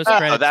post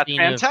credit that's scene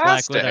of Black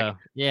fantastic. Widow.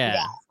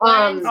 Yeah.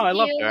 Florence Oh, I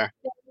love Pugh her.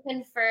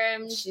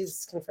 Confirmed.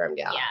 She's confirmed,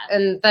 yeah. Yeah.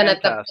 And then at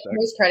the Fantastic.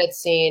 post-credit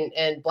scene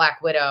in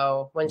Black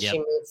Widow, when Yep. she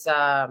meets,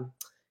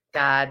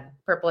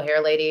 purple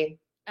hair lady,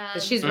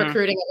 because she's Mhm.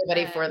 recruiting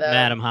everybody for the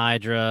Madam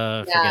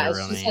Hydra. Forget Yeah, her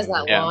real she name. says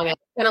that Yeah. long,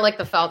 kind of like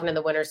the Falcon and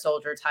the Winter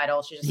Soldier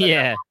title. She just says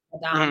Yeah.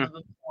 that down, blah,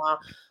 blah, blah.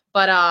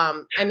 But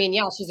I mean,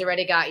 yeah, she's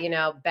already got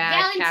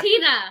bad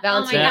Valentina. Valentina.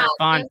 Oh my That god.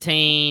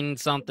 Fontaine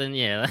something.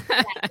 Yeah.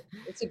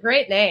 It's a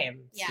great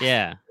name. Yeah.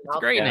 Yeah. It's a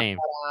great Yeah. name.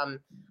 But,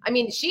 I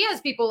mean, she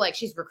has people like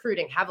she's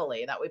recruiting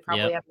heavily that we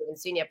probably Yep. haven't even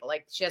seen yet. But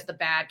like, she has the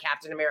bad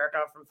Captain America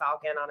from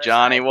Falcon on her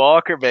Johnny side.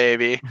 Walker,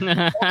 baby.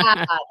 Yeah,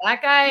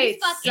 that guy He's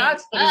fucking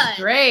sucks, but he's fun.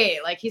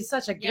 great. Like he's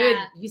such a good,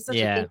 Yeah. he's such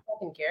Yeah. a good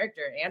fucking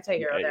character,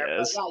 anti-hero Yeah, there. he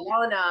But is. yeah,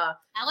 Yelena,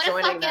 I would have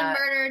joining fucking that.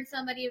 murdered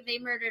somebody if they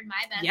murdered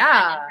my best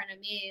Yeah. friend in front of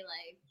me.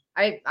 Like,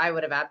 I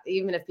would have,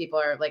 even if people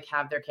are like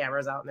have their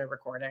cameras out and they're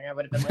recording, I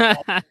would have been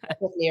like,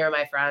 with me or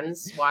my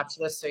friends, watch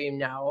this so you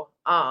know.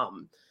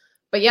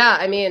 But yeah,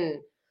 I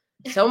mean,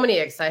 so many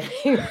exciting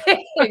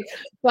things.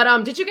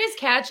 But did you guys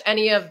catch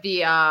any of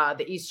the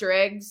Easter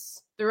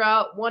eggs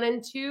throughout 1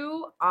 and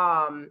 2?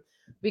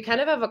 We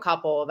kind of have a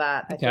couple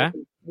that I Okay.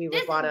 think we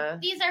would want to.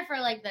 these are for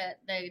like the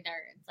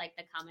nerds, like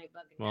the comic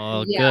book nerds.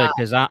 Well, Yeah. good,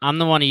 because I'm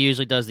the one who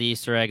usually does the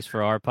Easter eggs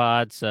for our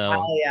pod. So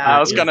Oh, yeah. I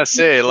was going to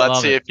say, let's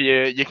Love see it.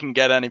 if you can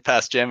get any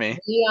past Jimmy.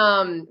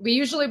 We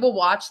usually will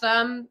watch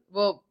them.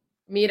 We'll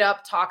meet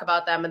up, talk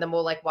about them, and then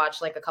we'll like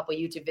watch like a couple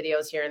YouTube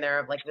videos here and there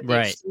of like the big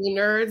Right. scene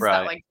nerds Right.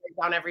 that like break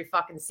down every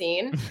fucking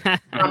scene.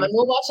 And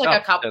we'll watch like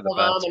a Oh, couple they're of the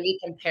them best. and we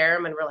compare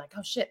them and we're like,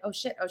 oh shit. But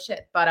this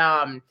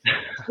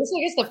I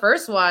guess the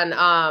first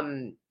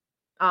one,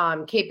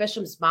 Kate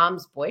Bishop's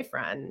mom's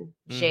boyfriend,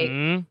 Jake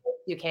Mhm.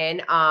 Duquesne,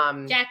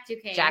 Jack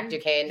Duquesne. Jack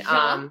Duquesne,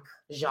 Jacques.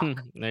 Jacques.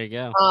 There you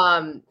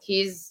go.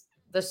 He's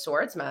the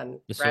swordsman.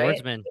 The right?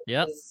 swordsman.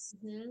 Yep.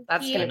 Mhm.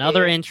 That's He gonna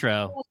Another be-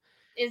 intro.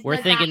 is We're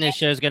the thinking guy- this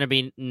show's going to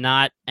be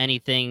not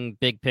anything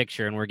big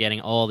picture, and we're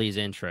getting all these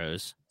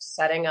intros.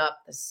 setting up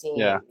the scene.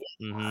 Yeah.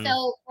 Mhm.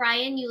 So,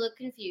 Brian, you look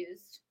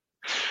confused.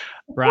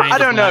 Brian I does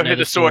don't not know who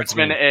the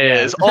swordsman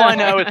is. Yeah. All I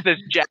know is this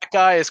Jack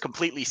guy is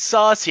completely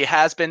sus. He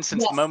has been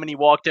since the Yes. moment he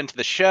walked into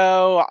the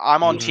show.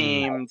 I'm on Mhm.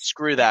 team.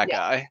 Screw that Yeah.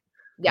 guy.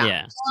 Yeah.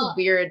 Yeah. Just a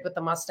beard with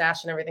the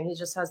mustache and everything. He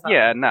just has that.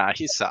 Yeah, nah,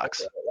 he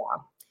sucks.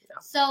 Yeah.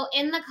 So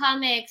in the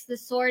comics, the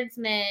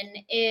swordsman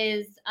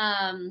is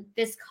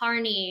this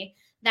carny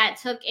that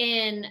took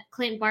in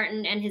Clint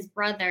Barton and his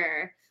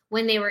brother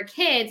when they were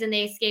kids and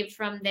they escaped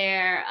from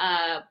their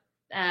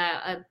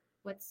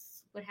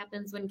what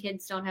happens when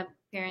kids don't have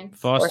parents?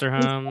 Foster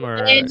home or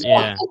Orphanage.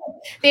 yeah.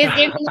 They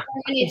escaped from the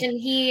orphanage and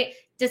he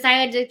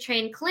decided to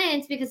train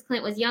Clint because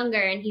Clint was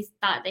younger and he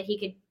thought that he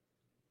could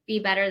be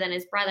better than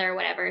his brother or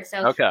whatever.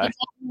 So Okay. he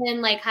taught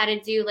him like how to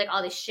do like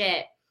all this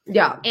shit.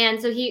 Yeah. And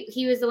so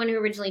he was the one who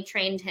originally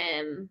trained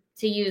him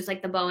to use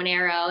like the bow and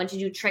arrow and to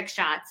do trick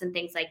shots and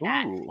things like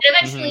that. Ooh. And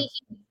eventually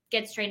he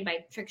gets trained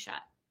by Trick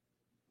Shot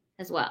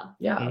as well.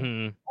 Yeah.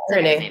 Mhm. So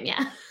his Irony. name,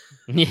 yeah.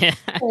 Yeah.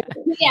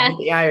 Yeah.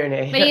 The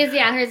irony. But he is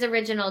his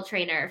original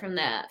trainer from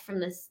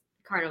this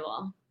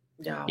carnival.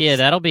 Yeah. Yeah,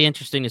 that'll be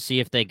interesting to see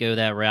if they go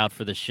that route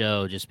for the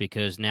show, just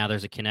because now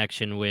there's a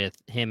connection with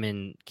him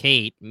and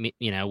Kate,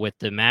 with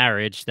the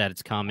marriage that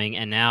it's coming.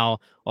 And now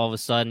all of a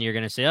sudden you're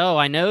going to say, oh,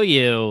 I know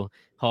you,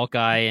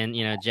 Hawkeye and,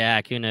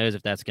 Jack. Who knows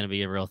if that's going to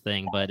be a real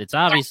thing. But it's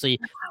obviously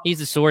he's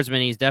the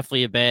swordsman. He's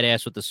definitely a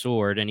badass with the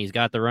sword, and he's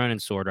got the Ronin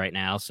sword right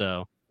now.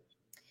 So,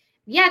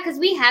 Yeah, because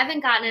we haven't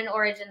gotten an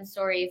origin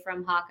story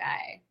from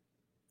Hawkeye.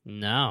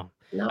 no.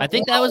 No. I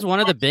think that was one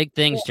of the big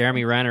things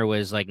Jeremy Renner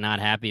was like not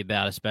happy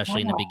about,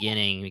 especially in the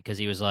beginning, because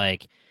he was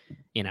like,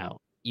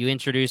 you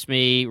introduced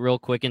me real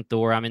quick in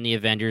Thor. I'm in the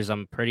Avengers.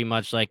 I'm pretty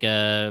much like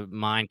a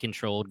mind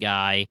controlled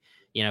guy.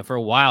 For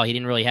a while, he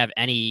didn't really have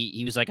any.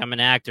 He was like, I'm an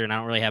actor and I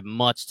don't really have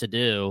much to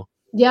do.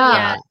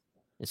 Yeah.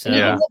 So, And he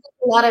Yeah. had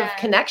a lot of Yeah.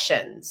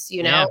 connections,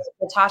 Yeah.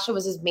 Natasha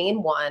was his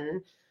main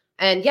one.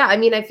 And yeah, I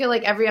mean, I feel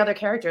like every other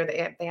character,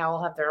 they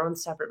all have their own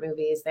separate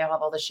movies. They all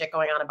have all the shit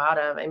going on about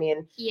them. I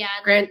mean, Yeah.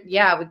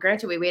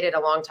 granted, we waited a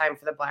long time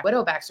for the Black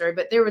Widow backstory,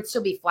 but there would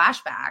still be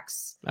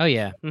flashbacks. oh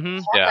yeah, hmm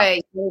Yeah. Hawkeye,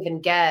 you don't even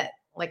get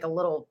like a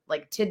little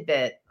like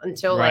tidbit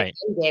until like Right.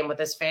 Endgame with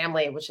his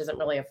family, which isn't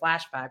really a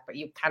flashback, but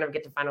you kind of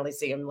get to finally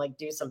see him like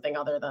do something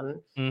other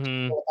than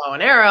hmm bow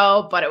and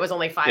arrow. But it was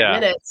only 5 Yeah.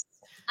 minutes.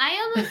 I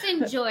almost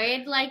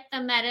enjoyed like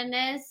the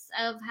meta-ness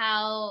of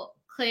how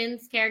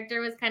Clint's character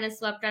was kind of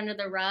swept under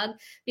the rug,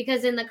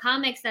 because in the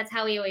comics that's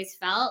how he always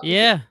felt.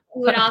 yeah, He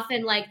would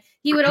often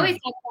he would always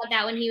talk about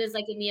that when he was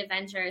like in the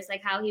Avengers,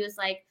 like how he was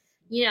like,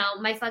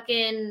 my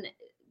fucking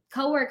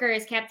coworker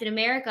is Captain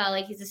America.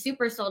 Like, he's a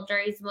super soldier.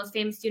 He's the most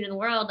famous dude in the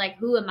world. Like,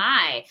 who am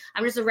I?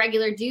 I'm just a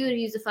regular dude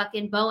who's a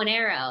fucking bow and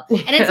arrow.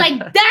 And it's like,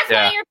 that's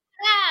why you're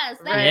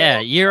badass. Right. Yeah,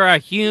 you're a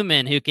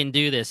human who can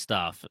do this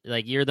stuff.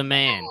 Like, you're the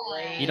man.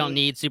 Right. You don't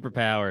need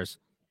superpowers.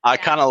 I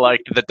kind of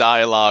liked the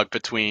dialogue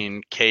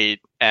between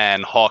Kate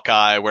and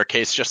Hawkeye, where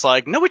Kate's just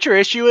like, know what your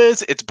issue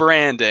is? It's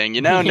branding.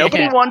 You know, Yeah.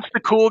 nobody wants the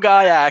cool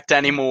guy act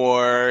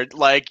anymore.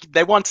 Like,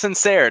 they want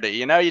sincerity.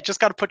 You know, you just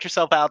got to put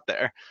yourself out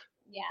there.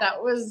 Yeah.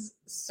 That was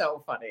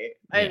so funny.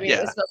 I Yeah. mean, Yeah.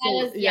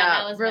 especially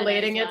that was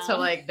relating better it as to well.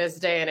 like this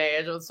day and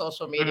age with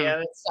social media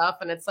and stuff.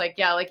 And it's like,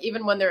 yeah, like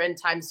even when they're in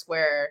Times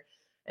Square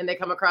and they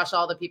come across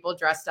all the people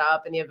dressed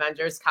up in the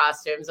Avengers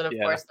costumes, and of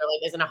course they're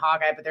like, isn't a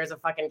Hawkeye, but there's a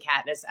fucking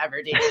Katniss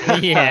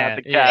Everdeen. Yeah,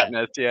 The yeah.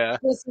 Katniss, yeah.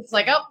 It's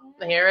like, oh,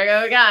 here we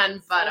go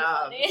again. But So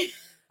funny.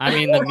 I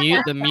mean,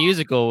 the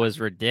musical was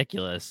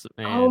ridiculous,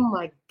 man. oh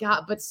my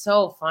god, but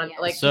so fun. Yeah.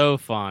 Like So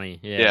funny.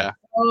 Yeah. Yeah.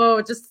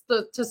 oh, just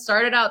to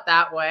start it out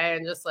that way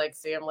and just like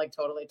see him like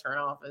totally turn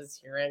off his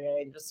hearing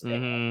aid, just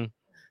being like, Mhm.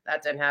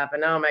 that didn't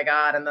happen. Oh my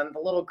god! And then the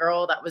little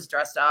girl that was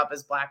dressed up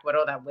as Black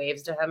Widow that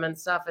waves to him and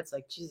stuff. It's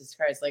like Jesus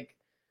Christ, like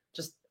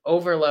just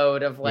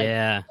overload of like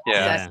Yeah.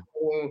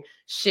 processing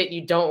shit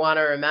you don't want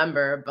to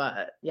remember.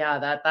 But yeah,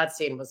 that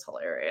scene was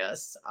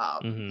hilarious.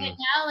 Mhm. But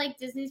now, like,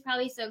 Disney's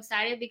probably so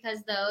excited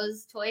because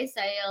those toy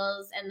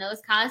sales and those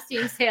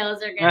costume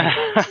sales are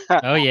gonna.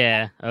 Oh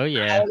yeah. Oh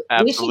yeah.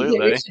 Absolutely.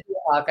 We should do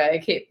Hawkeye.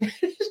 Kate.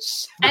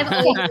 I've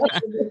always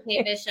loved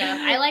Kate Bishop.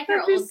 I like her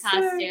That'd be old sick.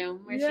 costume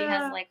where she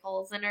Yeah. has like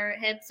holes in her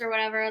hips or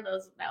whatever. That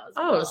was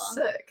Oh, cool.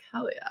 sick!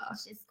 Hell yeah.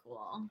 She's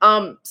cool.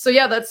 So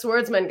yeah, that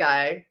swordsman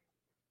guy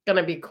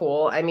gonna be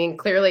cool. I mean,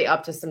 clearly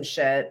up to some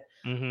shit.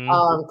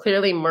 Mhm.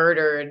 Clearly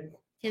murdered.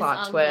 His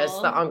Plot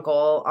twist, the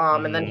uncle.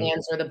 And then Mhm.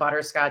 hands her the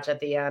butterscotch at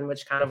the end,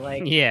 which kind of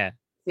like Yeah.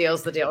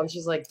 seals the deal. And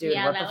she's like, dude,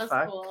 yeah, what that the was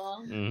fuck?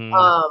 cool.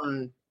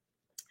 Mhm.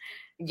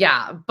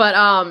 Yeah, but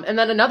and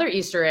then another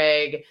Easter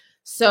egg.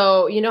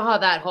 So you know how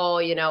that whole,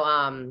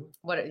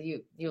 what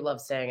you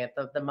love saying it,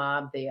 the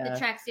mob, the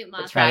tracksuit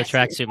mafia.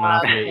 Tracksuit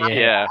mafia. Yeah.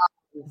 Yeah.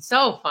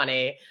 so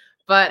funny,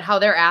 but how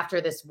they're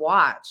after this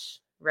watch,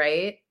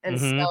 right? And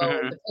Mhm.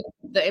 so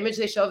the image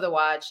they show of the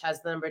watch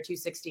has the number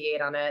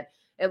 268 on it.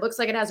 It looks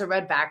like it has a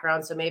red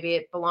background, so maybe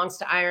it belongs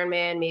to Iron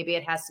Man, maybe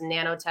it has some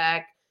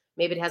nanotech,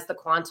 maybe it has the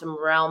quantum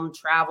realm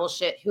travel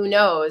shit, who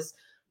knows?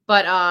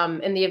 But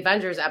in the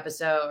Avengers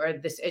episode, or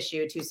this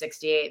issue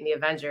 268 in the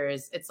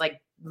Avengers, it's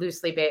like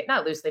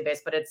not loosely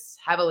based, but it's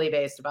heavily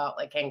based about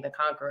like Kang the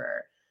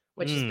Conqueror,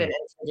 which has been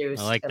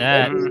introduced. I like in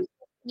that. the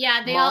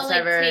Yeah, they all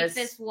like Multiverse. take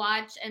this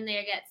watch and they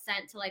get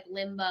sent to like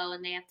limbo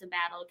and they have to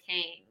battle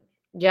Kang.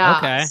 Yeah.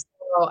 Okay.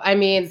 So, I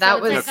mean, So that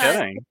it's was No like a-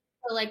 kidding.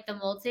 So like the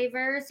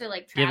multiverse or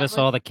like Give us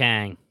all the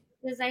Kang.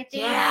 because I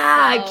think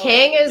yeah. so.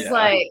 Kang is Yeah.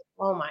 like,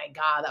 oh my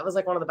god, that was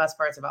like one of the best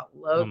parts about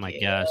Loki. Oh my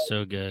gosh,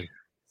 so good.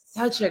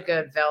 Such a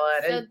good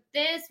villain. So And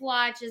this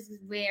watch is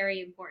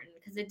very important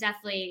because it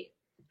definitely,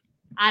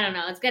 I don't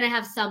know, it's going to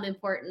have some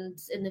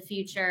importance in the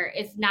future,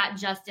 if not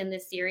just in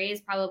this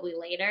series, probably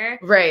later.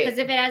 right. Because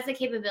if it has the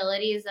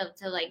capabilities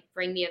to like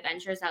bring the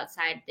Avengers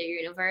outside their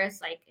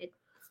universe, like it's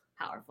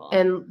powerful.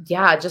 And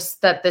yeah,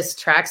 just that this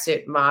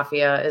tracksuit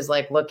mafia is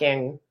like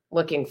looking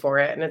for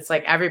it, and it's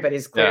like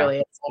everybody's clearly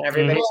it's on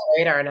everybody's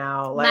radar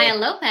now. Like, Maya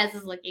Lopez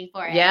is looking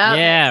for it. Yeah.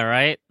 Yeah,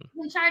 right.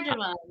 Who's in charge of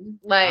them.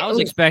 like I was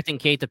expecting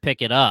Kate to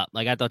pick it up.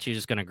 Like I thought she was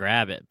just gonna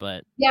grab it,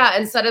 but yeah,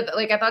 instead of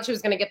like I thought she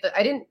was gonna get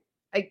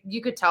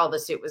you could tell the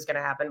suit was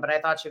gonna happen, but I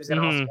thought she was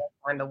gonna also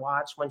find the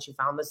watch when she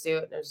found the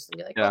suit, and it was just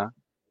gonna be like, Yeah. oh,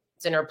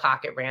 it's in her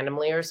pocket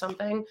randomly or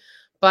something.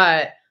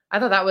 But I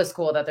thought that was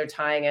cool that they're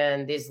tying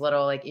in these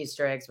little like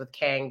Easter eggs with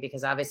Kang,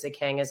 because obviously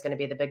Kang is going to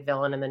be the big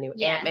villain in the new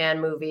Yeah. Ant-Man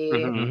movie,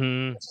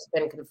 Mhm. which has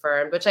been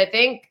confirmed. Which I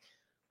think,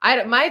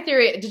 my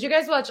theory. Did you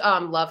guys watch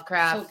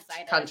Lovecraft So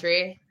excited.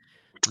 Country?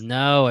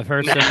 no, I've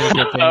heard so many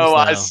good things. Oh,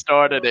 I though.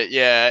 started it.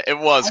 Yeah, it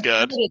was I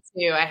good. started it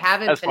too. I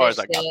haven't As far as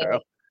finished I got it. through.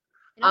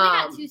 It only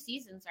got Um, 2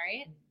 seasons,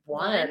 right?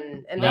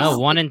 One and No, they-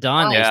 one and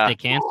done. Yeah. They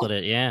canceled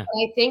it. Yeah.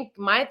 I think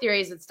my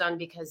theory is it's done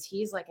because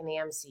he's like in the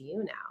MCU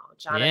now.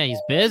 Jonathan. Yeah,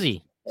 he's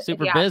busy.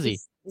 Super Yeah, busy.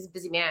 He's a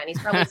busy man. He's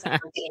probably signed on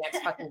for the next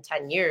fucking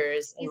 10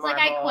 years. in He's like,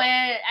 I Marvel.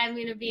 quit. I'm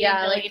going to be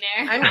Yeah, a like,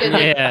 billionaire. I'm good.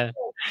 Like, Yeah.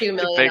 2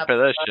 million Big up for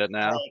this front, shit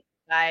now. like,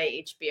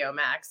 by HBO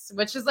Max,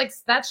 which is like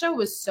that show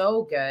was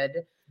so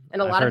good,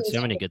 and a I've lot heard of so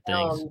it many was good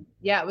things. filmed-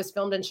 Yeah, it was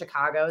filmed in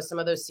Chicago. Some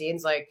of those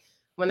scenes, like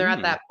when they're at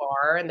Hmm. that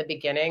bar in the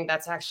beginning,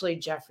 that's actually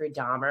Jeffrey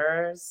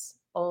Dahmer's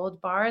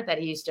old bar that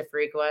he used to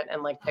frequent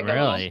and like pick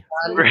Really?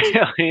 up.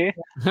 Really?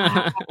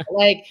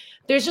 Like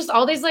there's just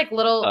all these like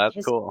little Oh, that's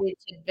history cool.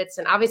 tidbits,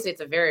 and obviously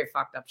it's a very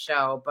fucked up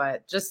show,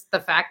 but just the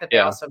fact that they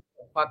Yeah. also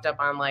fucked up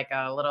on like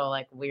a little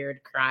like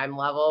weird crime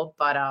level.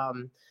 But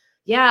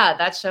yeah,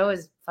 that show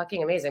is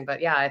fucking amazing.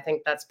 But yeah, I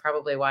think that's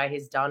probably why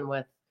he's done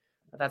with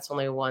that's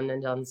only one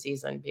and done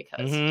season,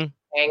 because he's Mhm.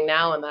 Kang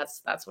now, and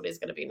that's what he's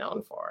gonna be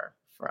known for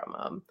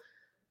from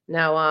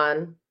now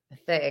on, I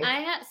think.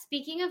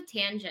 Speaking of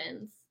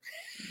tangents,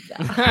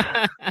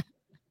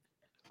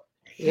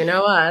 You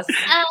know us.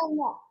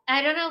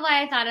 I don't know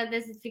why I thought of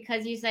this. It's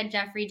because you said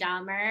Jeffrey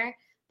Dahmer,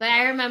 But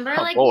I remember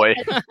Oh, like boy.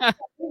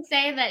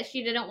 say that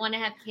she didn't want to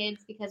have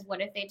kids because what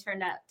if they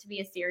turned out to be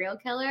a serial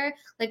killer?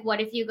 Like,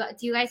 what if do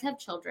you guys have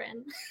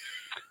children?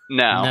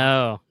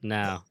 No.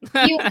 No.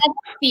 You have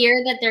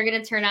fear that they're going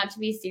to turn out to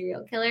be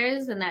serial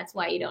killers, and that's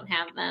why you don't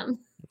have them.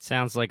 It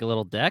sounds like a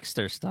little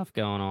Dexter stuff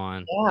going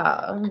on.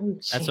 Yeah.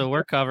 That's what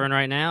we're covering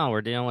right now.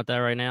 We're dealing with that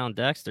right now in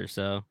Dexter.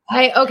 So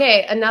Hey,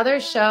 okay, another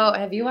show.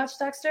 Have you watched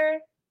Dexter?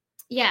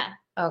 Yeah,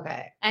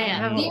 Okay. I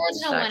am. haven't The watched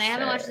original one. I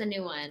haven't Dexter. watched the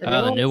new one.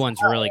 the new one's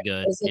really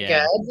good. Is it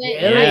Yeah. good? Is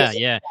it? Really? Yeah,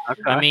 yeah.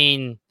 Okay. I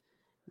mean,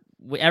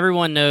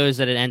 everyone knows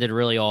that it ended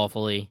really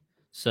awfully.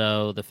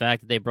 So the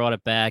fact that they brought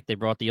it back, they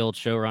brought the old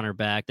showrunner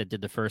back that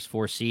did the first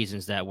 4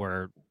 seasons that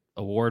were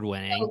award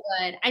winning. So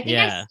good. I think I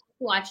Yeah. stopped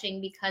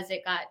watching because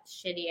it got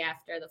shitty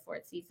after the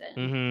 4th season.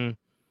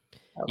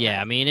 Mm-hmm. Okay.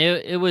 Yeah, I mean,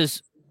 it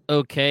was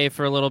okay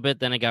for a little bit,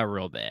 then it got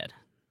real bad.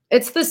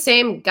 It's the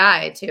same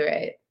guy too,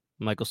 right?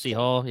 Michael C.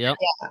 Hall, yep.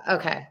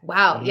 Okay.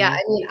 Wow. Mhm. Yeah.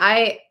 I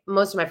mean,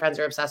 most of my friends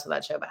are obsessed with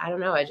that show, but I don't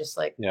know. I just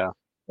like, Yeah.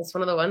 it's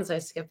one of the ones I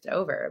skipped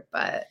over,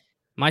 but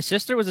My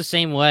sister was the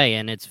same way,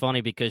 and it's funny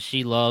because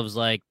she loves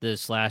like the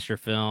slasher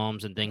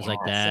films and things like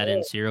Yeah, that, same.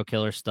 and serial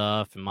killer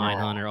stuff and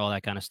Mindhunter, all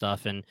that kind of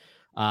stuff. And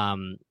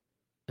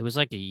it was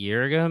like a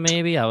year ago,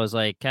 maybe. I was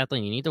like,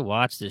 Kathleen, you need to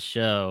watch this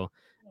show.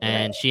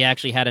 And she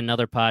actually had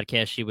another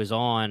podcast she was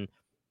on,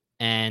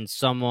 and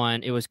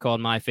it was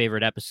called My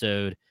Favorite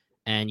Episode.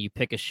 And you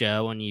pick a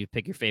show and you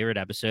pick your favorite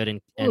episode and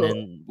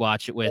then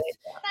watch it with.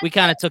 We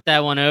kind of took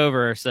that one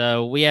over,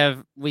 so we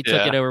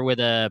took it over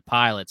with a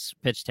pilots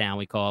pitch town,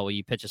 we call it, where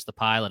you pitch us the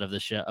pilot of a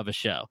show,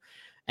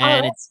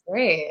 and that's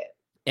great.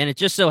 and it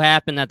just so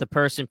happened that the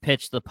person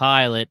pitched the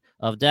pilot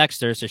of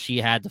Dexter, so she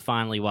had to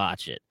finally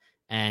watch it,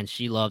 and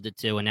she loved it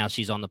too, and now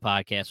she's on the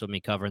podcast with me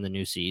covering the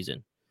new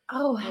season.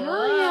 Oh hell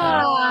Whoa.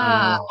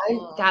 yeah!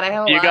 I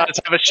have a You lot. guys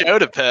have a show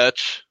to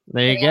pitch.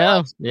 There you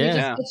go. You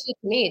Yeah, just pitched it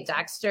to me,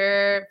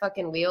 Dexter,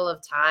 fucking Wheel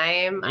of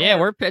Time. yeah,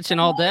 we're pitching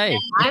all day.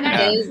 I'm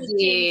Yeah.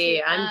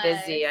 busy. I'm Us.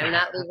 busy. I'm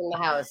not leaving the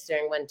house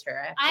during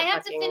winter. I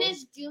have to fucking-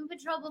 finish Doom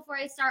Patrol before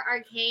I start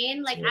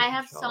Arcane. Like, Doom I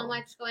have so Patrol.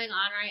 much going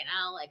on right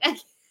now. Like, I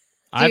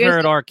I've you guys-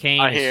 heard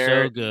Arcane I is hear.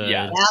 so good.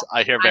 Yes,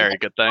 I hear very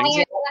good things.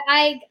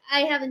 I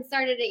haven't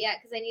started it yet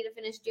because I need to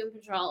finish Doom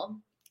Patrol.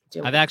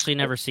 I've actually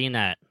never seen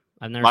that.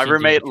 I've never. My seen Doom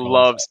roommate Patrol.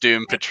 loves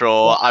Doom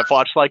Patrol. I've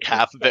watched like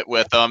half of it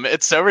with him.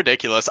 It's so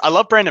ridiculous. I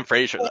love Brandon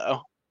Fraser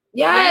though.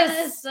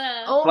 Yes.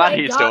 Oh Glad my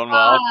he's God. doing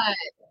well.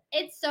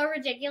 It's so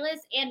ridiculous,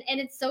 and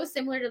it's so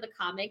similar to the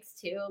comics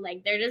too.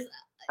 Like, they're just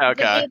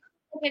Okay. they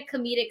put, like, a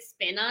comedic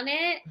spin on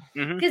it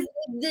Mhm. because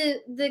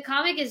the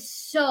comic is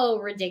so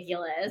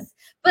ridiculous,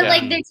 but Yeah.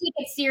 like they take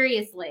it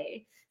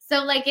seriously.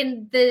 So like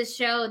in the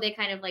show, they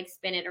kind of like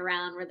spin it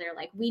around where they're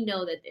like, we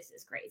know that this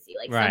is crazy.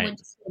 Like Right. someone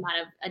just came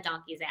out of a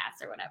donkey's ass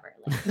or whatever.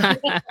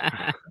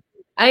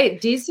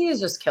 Like, DC is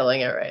just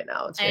killing it right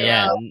now. Too. I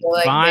yeah, know.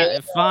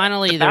 Like,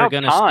 finally they're about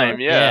gonna time, start.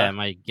 yeah.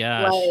 My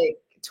gosh. like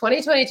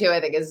 2022, I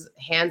think is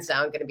hands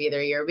down going to be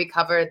their year. We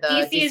covered the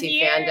DC's DC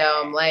year.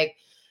 fandom, like,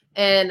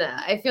 and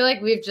I feel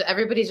like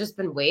everybody's just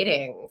been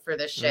waiting for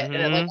this shit, and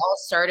it like all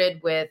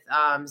started with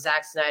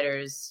Zack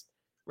Snyder's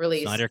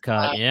release, Snyder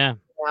cut, yeah.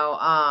 you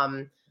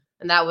know,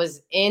 and that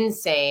was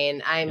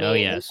insane. I mean, Oh,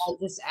 yes.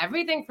 just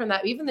everything from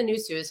that, even the new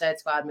Suicide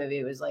Squad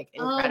movie was like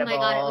oh incredible. my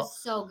god, it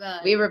was so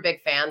good. We were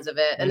big fans of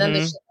it, and then the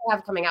Mhm. shit they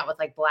have coming out with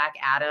like Black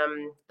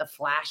Adam, the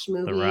Flash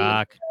movie, The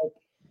Rock.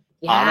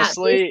 Yeah,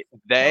 Honestly,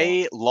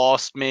 they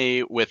lost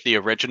me with the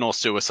original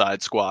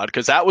Suicide Squad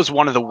because that was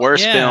one of the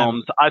worst Yeah.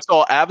 films. I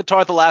saw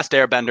Avatar: The Last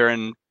Airbender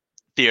in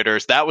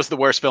theaters. That was the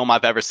worst film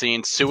I've ever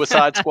seen.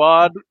 Suicide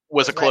Squad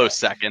was a close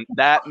second.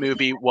 That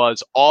movie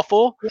was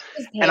awful,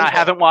 and I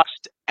haven't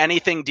watched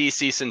anything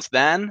DC since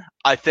then.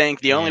 I think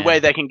the only Yeah. way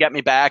they can get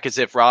me back is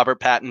if Robert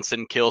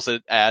Pattinson kills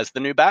it as the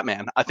new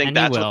Batman. I think And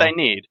he that's what will. they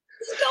need.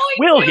 He's going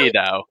Will to. he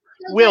though?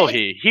 So Will good.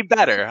 he? He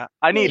better.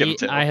 I need him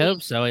to. I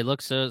hope so. It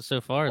looks so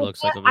far. It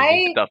looks like a movie.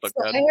 I Does look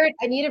good. heard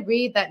I need to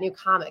read that new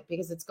comic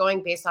because it's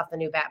going based off the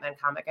new Batman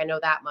comic. I know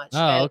that much. Oh,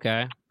 And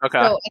okay. Okay.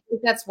 So I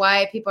think that's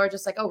why people are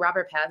just like, oh,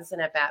 Robert Pattinson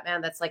at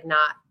Batman. That's like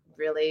not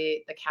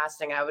really the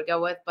casting I would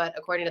go with. But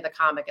according to the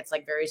comic, it's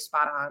like very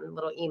spot on,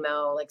 little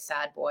emo, like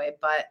sad boy.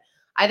 But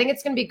I think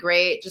it's gonna be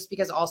great just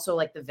because also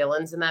like the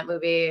villains in that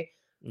movie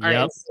are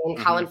Yep. insane.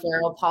 Colin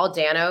Farrell, Paul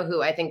Dano,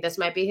 who I think this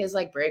might be his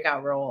like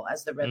breakout role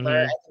as the Riddler.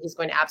 Mhm. I think he's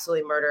going to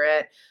absolutely murder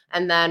it.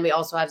 And then we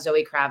also have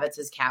Zoe Kravitz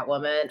as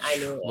Catwoman. I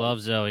mean, Love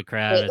Zoe it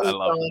Kravitz. is I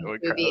love going Zoe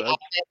to be Kravitz.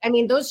 epic. I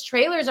mean, those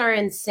trailers are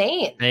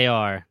insane. They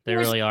are. They They're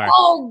really are.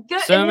 so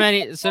good. So And many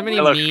It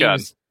looks good.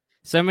 memes.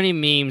 So many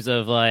memes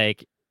of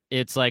like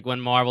it's like when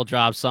Marvel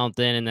drops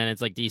something and then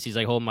it's like DC's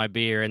like hold my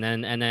beer and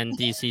then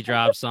DC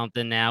drops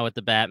something now with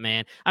the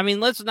Batman. I mean,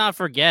 let's not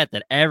forget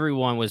that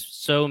everyone was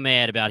so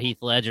mad about Heath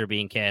Ledger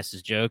being cast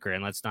as Joker,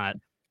 and let's not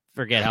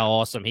forget how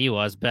awesome he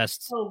was,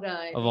 best So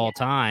good. of all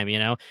time, you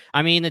know.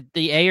 I mean,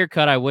 the Ayer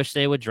cut, I wish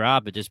they would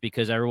drop it just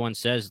because everyone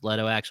says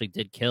Leto actually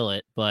did kill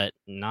it, but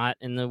not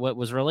in the what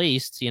was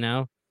released, you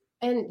know.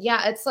 And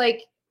yeah, it's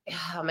like,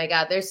 oh my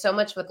God, there's so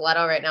much with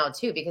Leto right now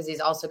too, because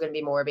he's also going to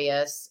be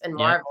Morbius and Yep.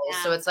 Marvel.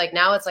 Yeah. So it's like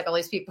now it's like all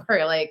these people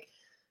are like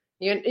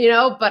You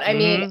know, but I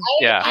mean,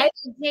 Yeah.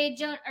 J.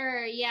 Jonah,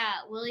 or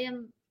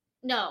William.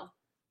 No,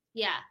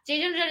 J.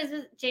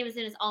 Jonah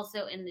Jameson is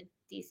also in the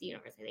DC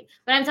universe, I think.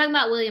 But I'm talking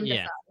about William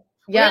Dafoe.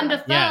 William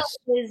Dafoe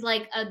is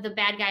like the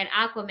bad guy in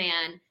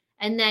Aquaman,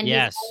 and then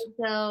he's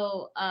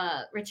also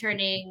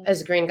returning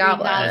as Green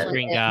Goblin.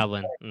 Green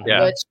Goblin.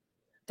 Yeah. Which,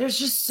 there's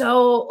just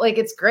so like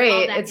it's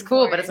great, it's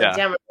cool, but it's like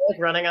damn, we're like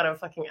running out of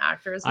fucking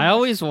actors. I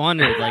always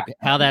wondered like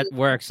how that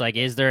works. Like,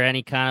 is there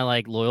any kind of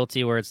like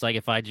loyalty where it's like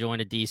if I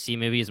join a DC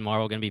movie, is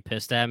Marvel gonna be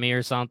pissed at me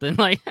or something?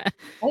 Like, I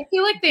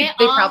feel like they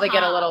probably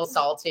get a little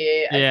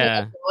salty.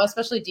 Yeah,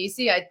 especially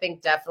DC. I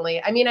think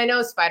definitely. I mean, I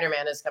know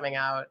Spider-Man is coming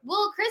out.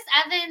 Well, Chris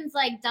Evans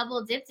like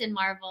double dipped in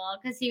Marvel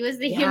because he was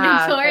the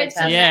Human Torch.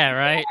 Yeah,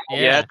 right.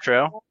 Yeah,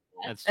 true.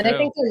 That's and true. I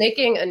think they're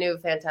making a new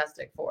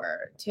Fantastic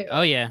Four too.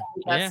 Oh yeah,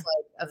 that's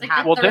like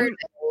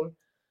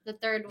the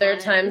third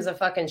time's a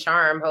fucking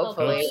charm.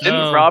 Hopefully,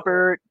 didn't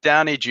Robert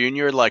Downey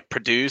Jr. like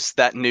produce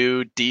that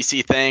new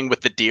DC thing with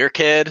the Deer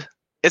Kid?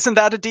 Isn't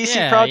that a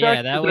DC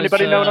project? Does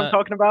anybody know what I'm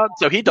talking about?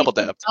 So he double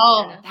dipped.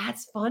 Oh,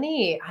 that's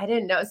funny. I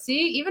didn't know.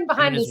 See, even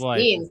behind the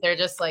scenes, they're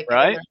just like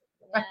right.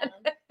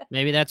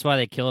 Maybe that's why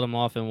they killed him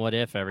off in What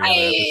If every other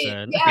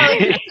episode.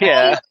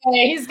 Yeah.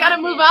 He's got to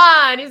move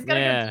on. He's got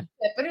to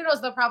go. But who knows?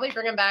 They'll probably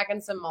bring him back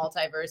in some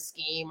multiverse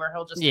scheme, or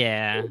he'll just He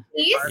got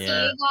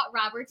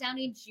Robert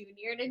Downey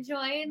Jr. to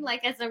join,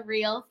 like as a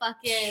real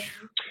fucking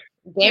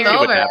game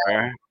over.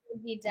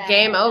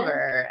 Game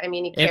over. I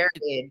mean, he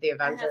carried the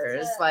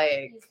Avengers.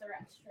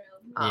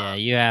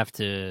 You have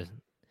to.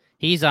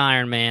 He's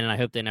Iron Man, and I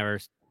hope they never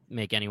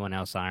make anyone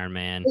else Iron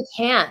Man. They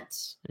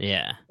can't.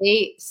 Yeah.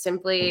 They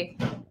simply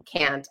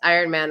can't.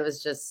 Iron Man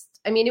was just,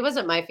 I mean, it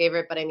wasn't my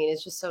favorite, but I mean,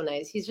 it's just so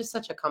nice. He's just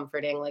such a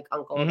comforting like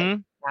uncle that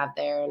you have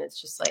there. And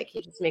it's just like,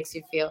 he just makes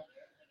you feel.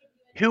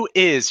 Who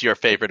is your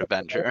favorite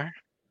Avenger?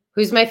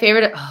 Who's my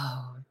favorite?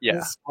 Oh,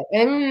 yeah.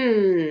 I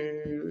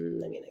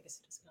mean, I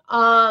guess it's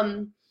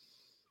I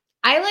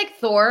like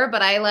Thor,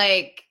 but I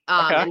like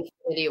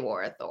Infinity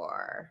War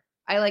Thor.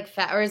 I like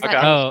fat, or is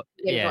that? Oh,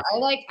 yeah.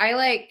 I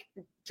like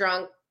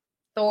drunk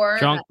Thor.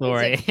 Drunk Thor.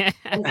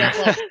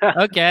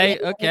 Okay.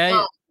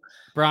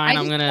 Brian,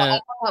 I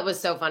thought that was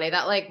so funny.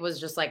 That like was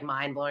just like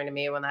mind blowing to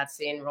me when that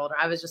scene rolled.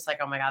 I was just like,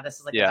 oh my god, this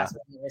is like the best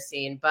movie I've ever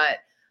seen. But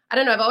I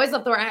don't know. I've always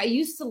loved Thor. I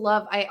used to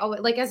love. I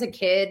always, like as a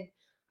kid,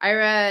 I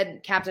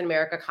read Captain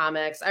America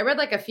comics. I read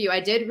like a few.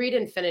 I did read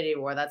Infinity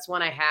War. That's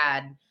one I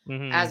had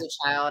as a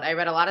child. I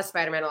read a lot of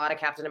Spider-Man, a lot of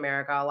Captain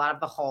America, a lot of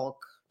the Hulk,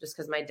 just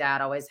because my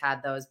dad always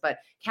had those. But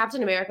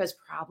Captain America is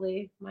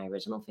probably my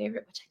original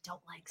favorite, which I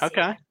don't like.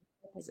 Okay.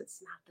 Because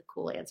it's not the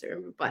cool answer,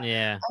 but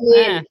yeah, I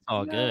mean,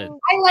 all good.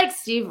 I like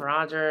Steve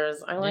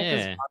Rogers. I like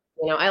his,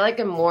 I like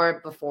him more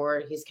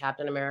before he's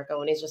Captain America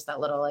when he's just that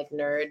little like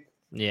nerd.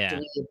 Yeah.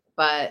 Dude.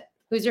 But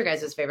who's your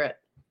guys' favorite?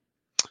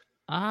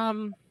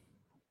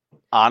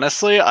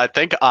 Honestly, I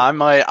think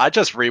I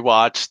just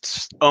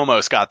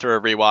almost got through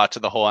a rewatch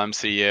of the whole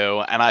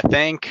MCU, and I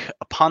think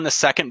upon the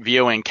second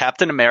viewing,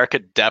 Captain America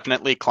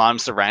definitely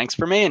climbs the ranks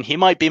for me, and he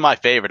might be my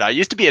favorite. I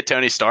used to be a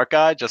Tony Stark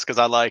guy just because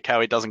I like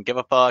how he doesn't give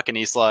a fuck, and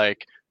he's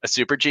like a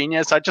super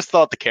genius. I just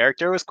thought the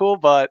character was cool,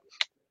 but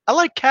I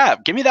like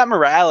Cap. Give me that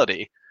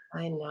morality.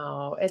 I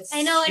know, and it's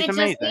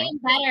just getting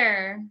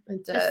better.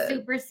 The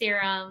super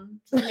serum.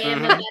 He's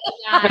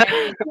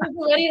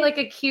already like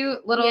a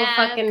cute little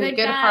fucking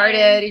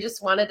good-hearted. He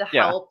just wanted to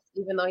help,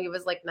 even though he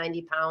was like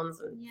 90 pounds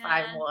and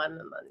 5'1",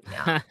 and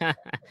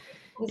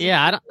then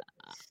I don't.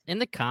 In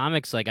the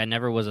comics, like I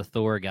never was a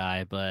Thor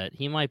guy, but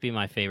he might be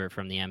my favorite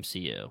from the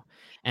MCU.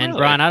 And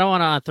Brian, I don't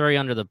want to throw you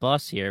under the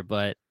bus here,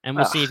 and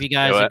we'll see if you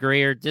guys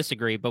agree or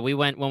disagree. But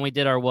when we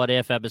did our What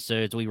If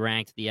episodes, we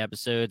ranked the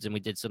episodes and we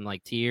did some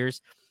like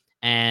tiers.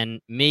 And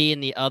me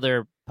and the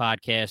other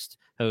podcast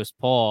host,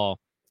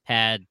 Paul,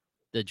 had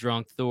the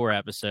Drunk Thor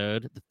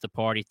episode, the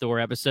Party Thor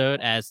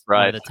episode, as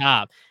one of the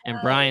top. And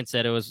Brian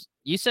said it was.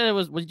 You said it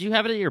was. Did you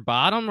have it at your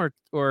bottom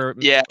or?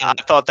 Yeah, I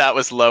thought that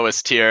was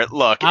lowest tier.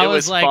 Look, it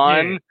was like,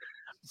 fun,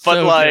 but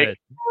so like good.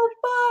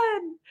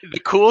 Fun. The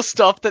cool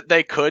stuff that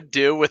they could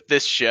do with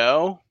this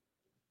show.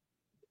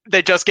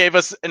 They just gave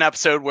us an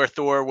episode where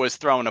Thor was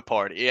throwing a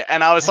party.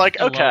 And I was like,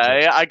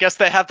 okay, I guess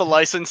they have the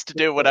license to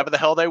do whatever the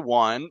hell they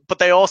want. But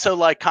they also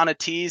like kind of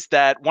teased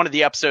that one of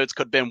the episodes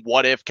could have been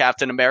what if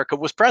Captain America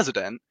was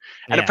president?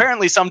 And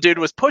apparently some dude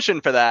was pushing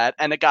for that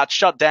and it got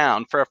shut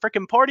down for a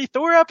freaking Party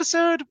Thor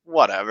episode.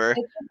 Whatever.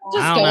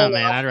 I don't know,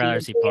 man. I'd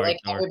rather see Party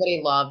Thor.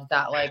 Everybody loved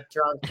that like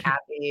drunk,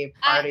 happy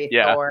Party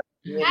Thor.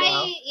 You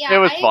know? It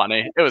was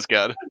funny. It was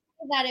good.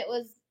 That it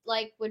was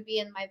like would be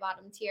in my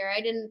bottom tier. I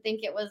didn't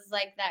think it was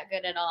like that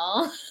good at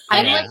all.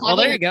 Well,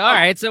 there you go. All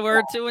right, so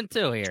we're 2 and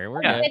 2 here.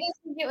 We're good. I didn't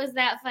think it was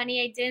that funny.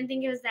 I didn't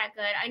think it was that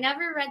good. I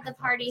never read the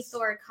Party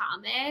Thor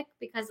comic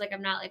because like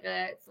I'm not like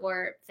a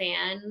Thor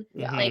fan.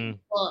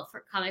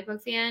 For comic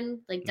book fan.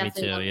 Like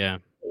definitely.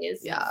 Me too,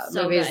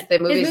 so movies. Good. The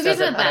movies are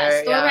the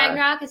best. Thor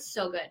Ragnarok is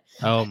so good.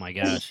 Oh my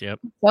gosh, yep.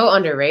 So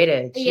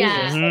underrated.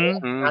 Yeah.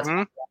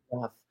 Jesus.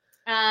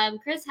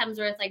 Chris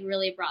Hemsworth like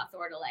really brought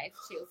Thor to life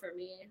too for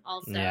me.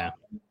 Also,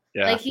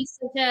 Yeah. Like he's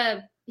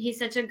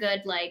such a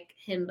good like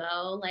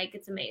himbo. Like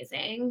it's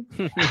amazing.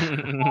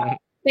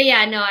 But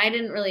yeah, no, I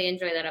didn't really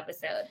enjoy that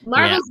episode.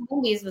 Marvel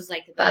Zombies was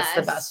like the best.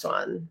 That's the best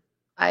one,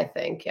 I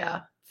think.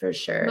 Yeah, for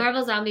sure.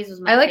 Marvel Zombies was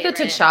my I like favorite.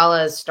 the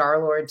T'Challa as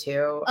Star-Lord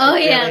too. Oh, I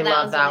yeah, really that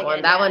love was that really one.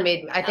 good, That yeah. one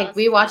made. I That think was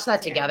we watched fun,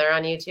 that too. together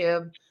on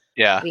YouTube.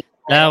 Yeah.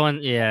 That one,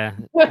 yeah,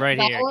 right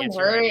That here. one Gets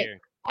you right hurt. here.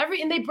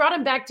 And they brought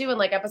him back too in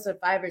like episode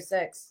 5 or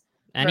 6.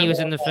 And he was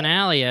in the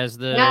finale as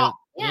the Yeah.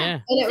 Yeah.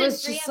 And He's it in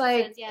was 3 just like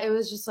episodes, yeah. it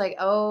was just like,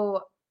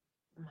 oh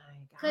my god.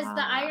 Because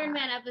the Iron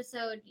Man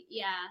episode,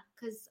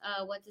 because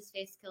what's his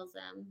face kills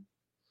him,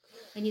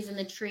 and he's in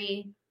the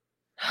tree.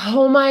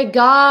 Oh my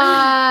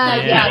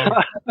god. Yeah.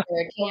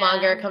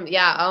 Killmonger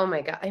yeah, oh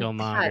my god.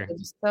 Killmonger.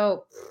 God,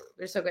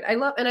 they're so good. I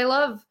love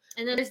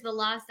And then there's the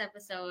Lost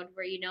episode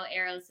where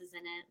Eros is in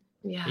it.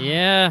 yeah.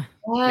 Yeah.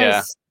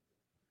 Yes.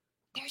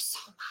 There's so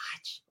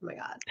much. Oh my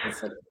god.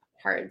 It's like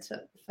hard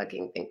to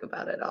fucking think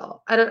about it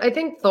all. I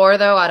think Thor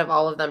though, out of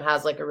all of them,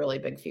 has like a really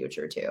big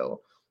future too.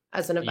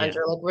 As an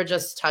Avenger. Like we're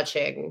just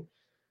touching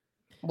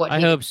what I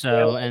he hope can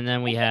so. do. And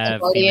then we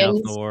have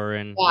Guardians. female Thor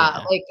and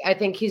Like I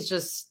think he's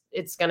just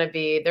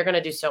they're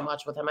gonna do so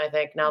much with him, I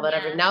think. Now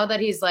that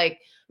he's like,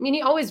 I mean,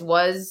 he always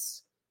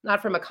was,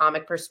 not from a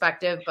comic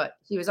perspective, but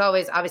he was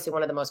always obviously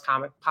one of the most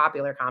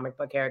popular comic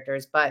book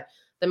characters. But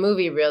the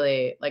movie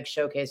really like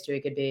showcased who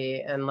he could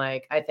be, and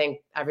like I think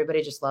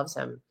everybody just loves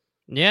him.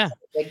 Yeah.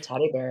 Big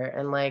teddy bear.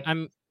 And like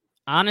I'm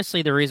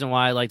honestly the reason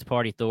why I liked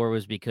Party Thor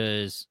was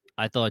because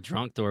I thought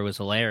Drunk Thor was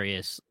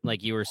hilarious,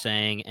 like you were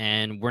saying,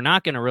 and we're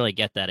not going to really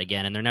get that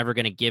again, and they're never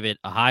going to give it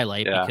a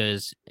highlight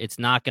because it's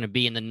not going to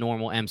be in the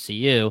normal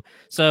MCU.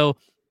 So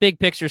big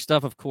picture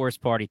stuff, of course,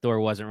 Party Thor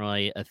wasn't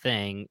really a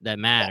thing that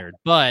mattered,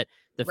 but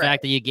the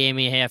fact that you gave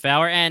me a half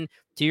hour, and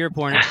to your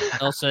point,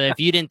 also, if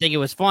you didn't think it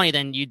was funny,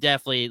 then you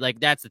definitely, like,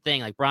 that's the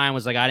thing. Like Brian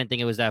was like, I didn't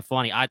think it was that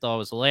funny. I thought it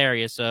was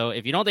hilarious. So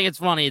if you don't think it's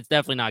funny, it's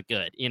definitely not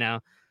good, you know?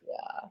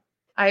 Yeah.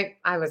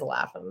 I was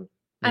laughing.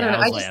 I Yeah, don't know.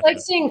 I I was just laughing. like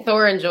seeing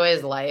Thor enjoy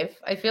his life.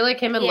 I feel like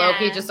him and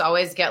Loki just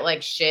always get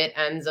like shit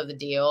ends of the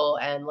deal.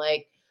 And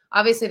like,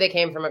 obviously they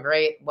came from a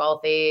great,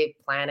 wealthy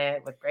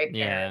planet with great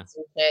parents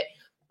and shit.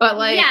 But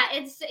like,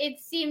 it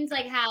seems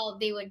like how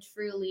they would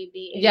truly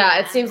be.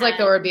 it seems like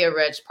there would be a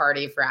rich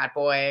party frat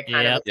boy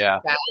kind of. Yeah.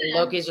 And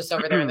Loki's just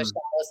over there in the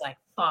shadows, like,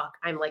 fuck,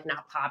 I'm like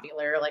not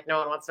popular. Like, no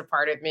one wants to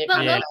party with me.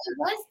 But Loki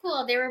was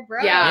cool. They were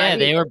bros. Yeah,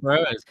 they were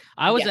bros.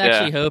 I was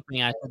actually Yeah.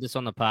 hoping, I said this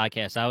on the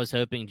podcast, I was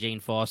hoping Jane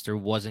Foster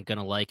wasn't going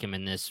to like him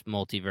in this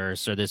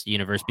multiverse or this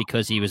universe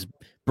because he was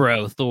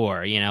bro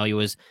Thor. You know, he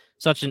was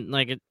such an,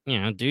 like,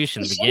 douche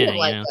in the beginning.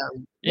 You know?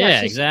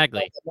 Yeah, she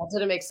exactly. that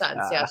didn't make sense.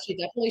 Yeah, she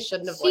definitely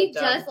shouldn't have She liked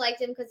him. just liked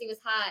him because he was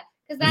hot.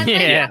 Because that's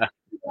Yeah. like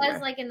he was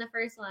like in the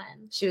first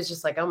one. She was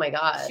just like, oh my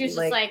god. She was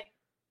just like,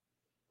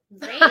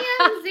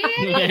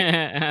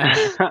 Zanny.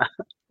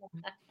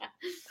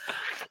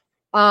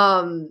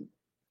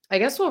 I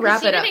guess we'll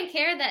wrap it up. She didn't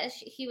care that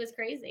he was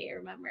crazy.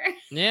 Remember?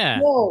 Yeah.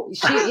 No,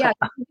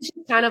 she's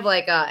kind of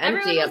like empty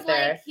Everyone was up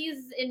there. like,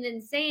 he's an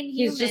insane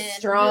human. He's just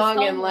strong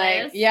who's and like,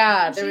 homeless.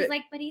 yeah. And she's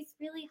like, but he's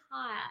really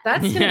hot.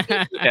 That's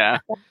gonna be Yeah.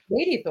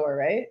 Lady Thor,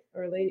 right?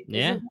 Or Lady?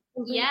 Yeah.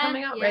 Something Yeah,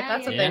 coming out, right? yeah,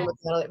 That's a yeah. thing with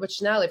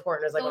Natalie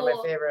Portman is like one of my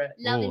Thor. favorite.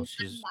 Love Oh, and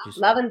she's- Thunder. she's-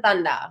 Love and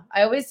Thunder.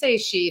 I always say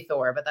she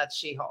Thor, but that's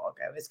She Hulk.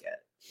 I always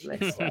get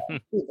mixed up.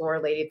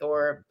 Thor, Lady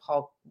Thor,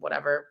 Hulk,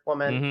 whatever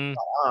woman.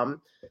 Mhm.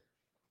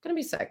 Gonna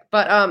be sick.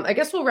 But I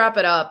guess we'll wrap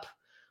it up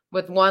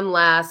with one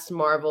last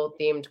Marvel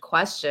themed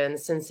question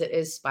since it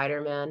is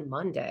Spider-Man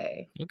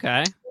Monday.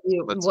 Okay.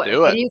 Let's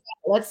do it.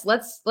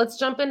 Let's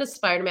jump into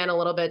Spider-Man a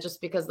little bit just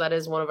because that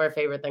is one of our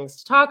favorite things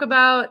to talk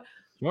about.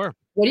 Sure.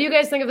 What do you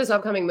guys think of this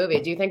upcoming movie?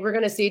 Do you think we're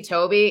going to see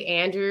Toby,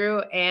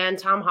 Andrew, and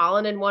Tom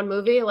Holland in one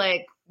movie?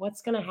 Like,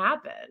 what's going to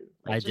happen?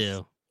 Like, I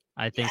do.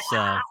 I think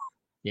so.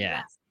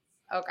 Yeah.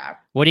 Okay.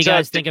 What do you So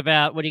guys I think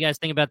about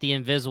the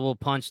invisible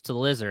punch to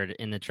Lizard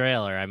in the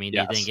trailer? I mean, do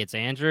you Yes. think it's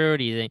Andrew?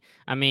 Do you think,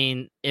 I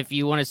mean, if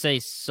you want to say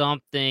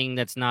something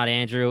that's not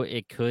Andrew,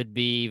 it could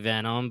be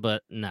Venom,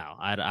 but no,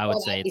 I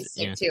would say it's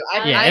sick yeah. too.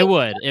 It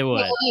would. The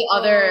only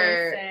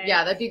other, sick.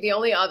 that'd be the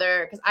only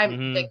other because I'm a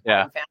Mhm. big Yeah.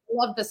 Venom fan. I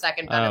love the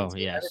second Venom. Oh, too.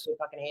 yes. Everybody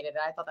fucking hated it.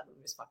 I thought that movie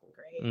was fucking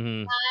great.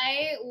 Mhm.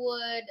 I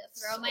would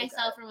throw So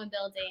myself good. from a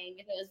building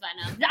if it was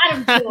Venom. I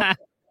don't do it.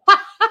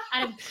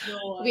 I don't do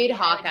it. We'd I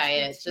would Hawkeye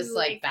it just just do,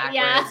 like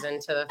yeah. backwards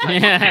into the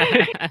fucking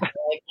like,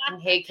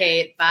 hey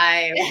Kate,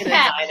 bye. We're gonna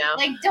die now.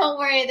 Like, don't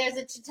worry, there's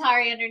a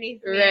Chitauri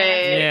underneath me.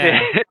 Right.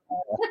 Yeah.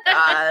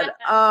 God.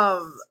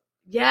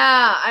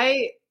 Yeah,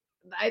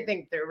 I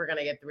think that we're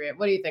gonna get 3.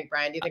 What do you think,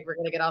 Brian? Do you think we're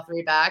gonna get all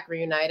 3 back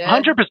reunited?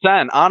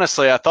 100%.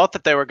 Honestly, I thought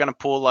that they were going to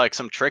pull like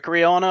some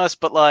trickery on us,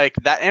 but like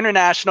that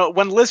international,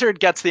 when Lizard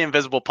gets the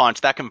invisible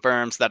punch, that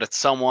confirms that it's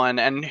someone,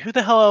 and who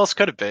the hell else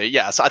could it be?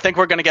 Yes, I think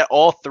we're going to get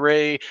all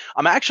 3.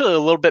 I'm actually a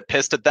little bit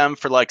pissed at them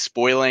for like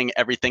spoiling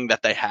everything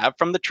that they have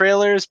from the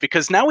trailers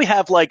because now we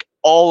have like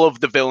all of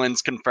the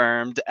villains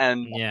confirmed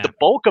and Yeah. the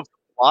bulk of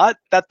the plot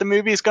that the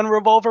movie is going to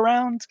revolve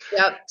around.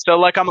 Yep. So,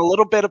 like, I'm a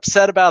little bit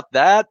upset about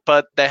that,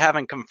 but they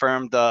haven't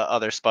confirmed the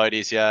other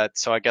Spideys yet,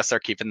 so I guess they're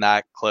keeping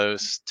that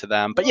close to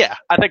them. But yeah,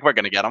 I think we're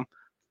going to get them.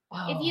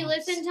 If you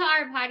listen to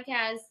our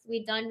podcast,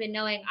 we done been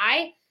knowing.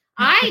 I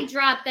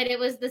dropped that it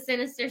was the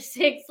Sinister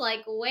Six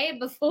like way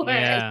before.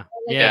 Yeah.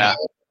 Like, Yeah.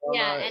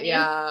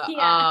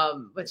 Yeah.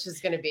 Which is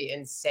gonna be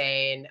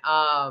insane.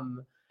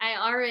 I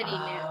already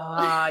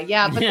knew.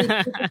 Yeah, but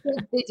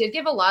they did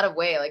give a lot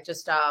away, like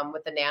just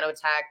with the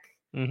nanotech,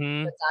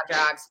 Mm-hmm. with Dr.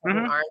 Ox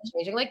arm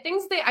changing, like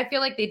things I feel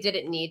like they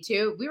didn't need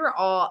to.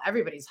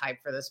 Everybody's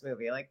hyped for this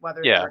movie, like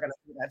whether they were gonna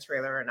see that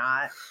trailer or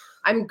not.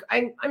 I'm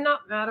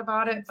not mad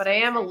about it, but I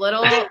am a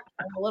little.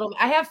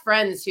 I have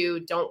friends who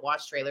don't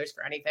watch trailers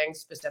for anything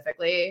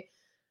specifically.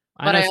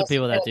 I know some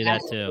people that do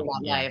that too.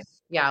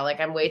 Yeah, like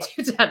I'm way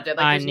too tempted.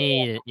 Like, I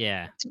need it.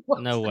 Yeah.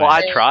 No way. Well,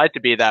 I tried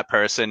to be that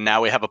person.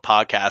 Now we have a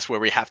podcast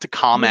where we have to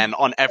comment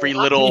on every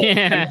little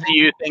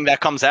MCU thing that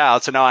comes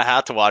out. So now I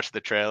have to watch the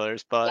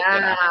trailers. But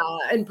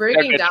and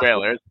breaking down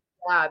trailers.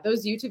 Yeah,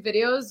 those YouTube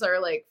videos are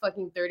like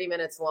fucking 30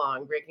 minutes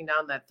long, breaking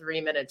down that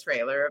 3-minute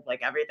trailer of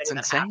like everything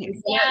that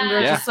happens. And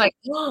we're just like,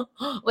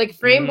 like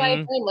frame by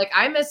frame. Like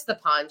I missed the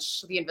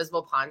punch, the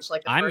invisible punch.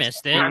 Like I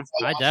missed it.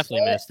 I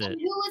definitely missed it.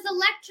 And who was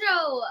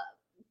Electro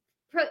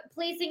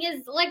placing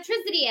his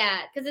electricity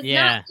at? Because it's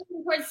not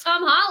looking towards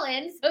Tom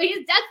Holland, so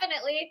he's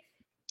definitely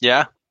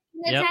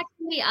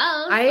attacking the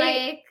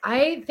elves.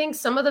 I think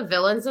some of the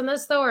villains in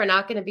this though are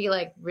not going to be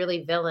like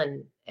really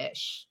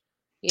villain-ish.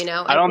 You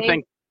know, I don't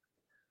think.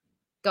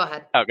 Go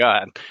ahead. Oh, go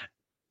ahead.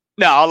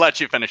 No, I'll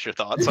let you finish your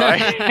thoughts. Sorry.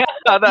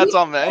 That's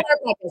on me.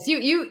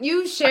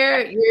 You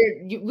share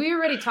we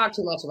already talked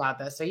too much about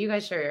this, so you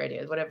guys share your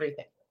ideas, whatever you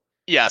think.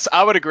 Yes,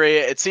 I would agree.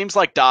 It seems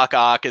like Doc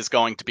Ock is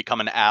going to become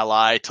an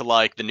ally to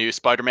like the new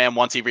Spider-Man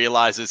once he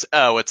realizes,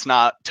 oh, it's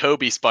not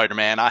Tobey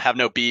Spider-Man. I have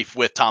no beef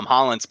with Tom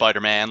Holland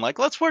Spider-Man. Like,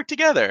 let's work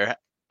together.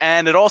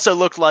 And it also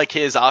looked like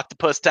his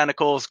octopus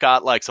tentacles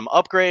got like some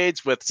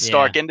upgrades with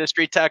Stark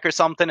Industry Tech or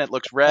something. It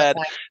looks red.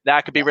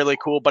 That could be really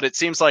cool. But it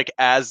seems like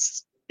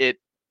as it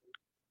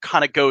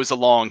kind of goes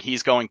along,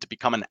 he's going to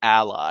become an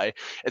ally.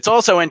 It's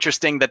also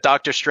interesting that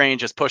Doctor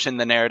Strange is pushing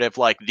the narrative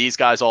like these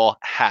guys all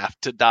have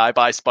to die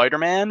by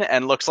Spider-Man,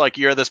 and looks like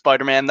you're the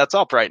Spider-Man that's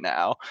up right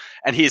now.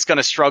 And he's going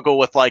to struggle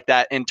with like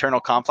that internal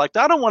conflict.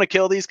 I don't want to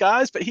kill these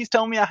guys, but he's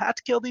telling me I have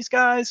to kill these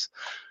guys.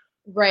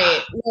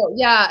 Right. Well,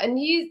 yeah. And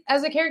he,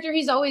 as a character,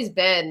 he's always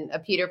been a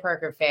Peter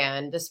Parker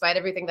fan, despite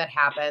everything that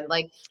happened.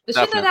 Like the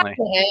shit that happened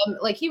to him,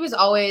 like he was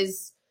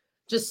always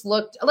just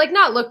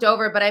not looked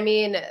over, but I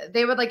mean,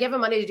 they would like give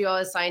him money to do all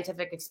his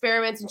scientific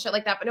experiments and shit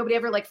like that, but nobody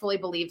ever like fully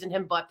believed in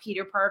him but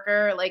Peter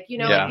Parker. Like, you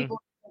know, like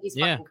people think he's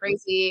fucking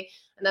crazy.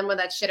 And then when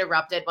that shit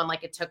erupted, when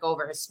like it took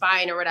over his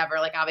spine or whatever,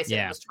 like obviously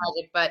it was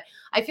tragic, but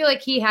I feel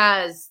like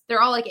they're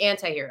all like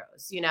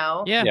anti-heroes, you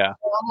know? Yeah. They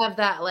all have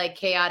that like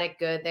chaotic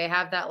good. They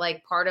have that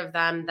like part of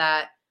them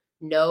that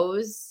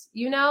knows,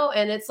 you know?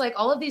 And it's like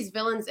all of these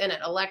villains in it,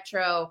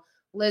 Electro,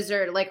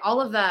 Lizard, like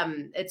all of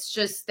them, it's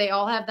just, they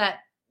all have that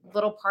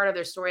little part of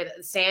their story,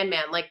 that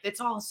Sandman, like it's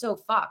all so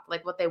fucked,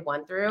 like what they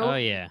went through. Oh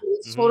yeah.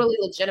 It's totally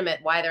legitimate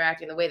why they're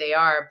acting the way they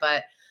are,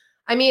 but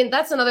I mean,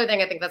 that's another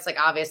thing I think that's like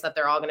obvious that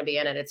they're all going to be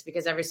in it. It's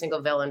because every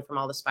single villain from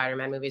all the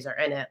Spider-Man movies are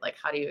in it. Like,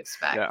 how do you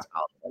expect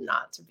all of them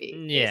not to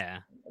be? Yeah.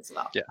 As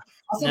well. Yeah.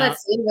 Also, that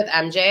scene with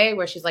MJ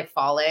where she's like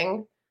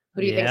falling.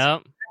 Who do you think?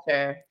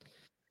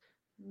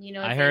 You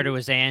know, I heard it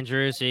was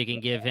Andrew, so you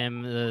can give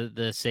him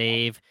the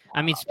save.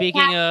 I mean,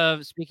 speaking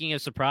of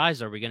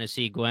surprise, are we going to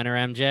see Gwen or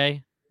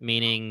MJ?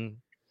 Meaning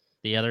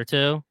the other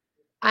two?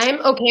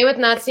 I'm okay with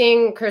not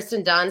seeing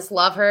Kirsten Dunst.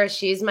 Love her.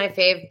 She's my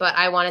fave, but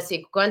I want to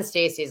see Gwen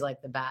Stacy's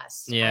like the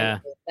best. Yeah.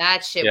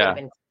 That shit would have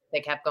been,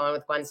 they kept going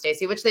with Gwen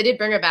Stacy, which they did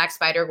bring her back,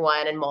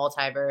 Spider-Gwen and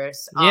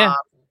Multiverse. Yeah.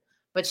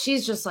 But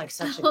she's just like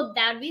such a... Oh,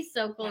 that'd be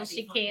so cool if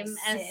she came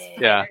as...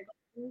 Yeah.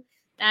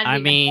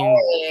 And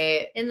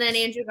then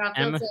Andrew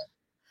Garfield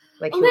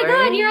like, oh my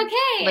God, you're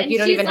okay. Like, and you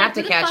don't even have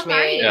to catch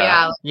me.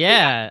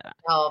 Yeah.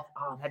 Oh,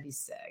 that'd be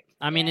sick.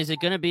 I mean, is it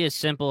going to be as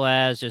simple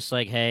as just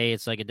like, hey,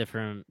 it's like a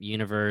different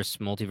universe,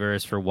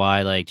 multiverse for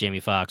why like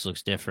Jamie Foxx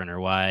looks different or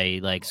why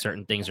like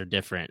certain things are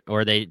different?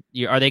 Or are they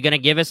going to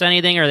give us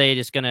anything? Or are they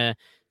just going to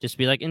just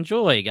be like,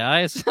 enjoy,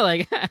 guys?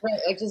 Like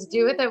just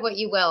do with it what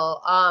you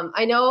will.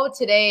 I know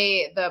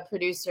today the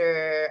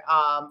producer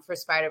for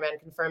Spider-Man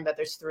confirmed that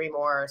there's 3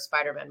 more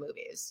Spider-Man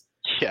movies.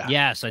 Yeah.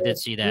 Yes, I did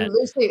see that.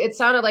 It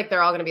sounded like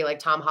they're all going to be like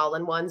Tom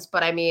Holland ones,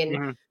 but I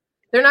mean,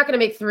 they're not going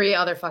to make 3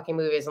 other fucking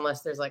movies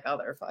unless there's like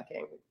other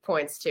fucking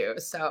points too.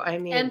 So I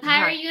mean,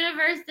 Empire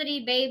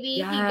University, baby,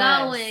 keep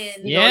going.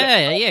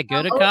 Yeah,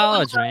 go to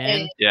college,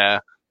 man.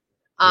 Yeah.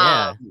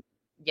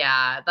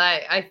 Yeah,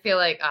 I feel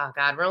like, oh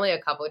God, we're only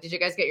a couple. Did you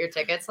guys get your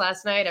tickets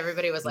last night?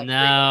 Everybody was like,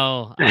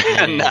 no,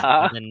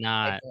 I did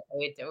not.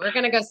 We're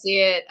gonna go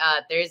see it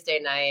Thursday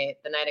night,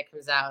 the night it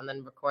comes out, and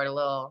then record a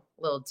little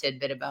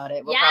tidbit about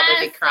it. We'll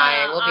probably be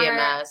crying. We'll be a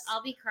mess.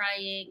 I'll be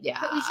crying. Yeah,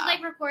 but we should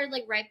like record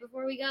like right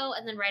before we go,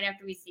 and then right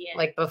after we see it.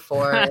 Like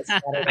before. I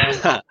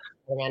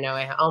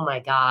know. Oh my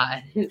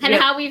God. And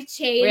how we've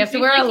changed. We have to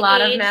wear a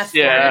lot of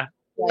mascara. Yeah.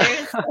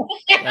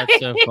 That's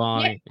so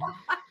funny.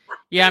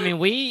 Yeah, I mean,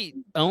 we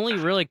only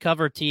really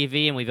cover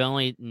TV, and we've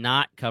only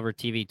not covered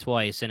TV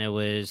twice, and it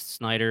was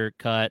Snyder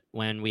Cut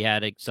when we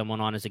had someone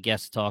on as a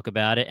guest to talk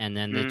about it, and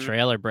then the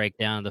trailer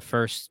breakdown of the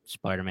first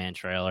Spider-Man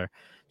trailer,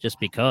 just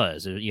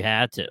because you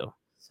had to.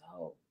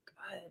 So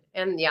good.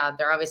 And yeah,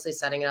 they're obviously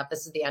setting it up.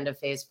 This is the end of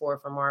Phase 4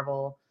 for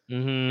Marvel.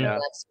 Mm-hmm. Yeah.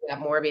 We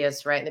got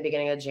Morbius right in the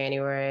beginning of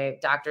January.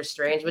 Doctor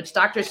Strange,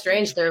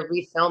 they're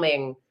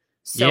refilming.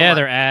 So yeah, much.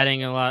 they're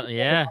adding a lot.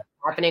 Yeah,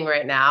 happening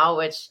right now.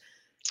 Which,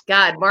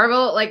 God,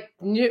 Marvel, like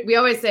we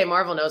always say,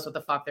 Marvel knows what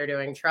the fuck they're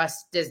doing.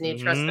 Trust Disney,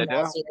 trust the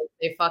Disney.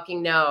 They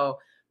fucking know.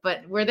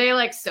 But were they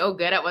like so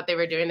good at what they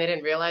were doing they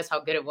didn't realize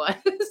how good it was?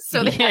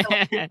 So they had to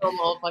like, film a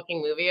whole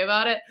fucking movie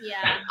about it.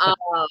 Yeah.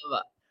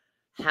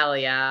 Hell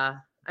yeah.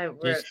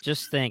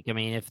 Just think. I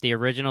mean, if the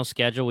original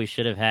schedule, we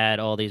should have had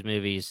all these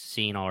movies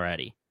seen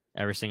already.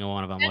 Every single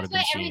one of them would have been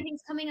That's why seen.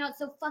 everything's coming out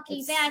so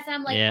fucking fast.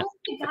 I'm like, Yeah. oh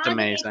my God. It's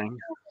amazing.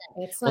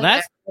 It's Well, like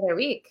that's- every other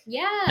week.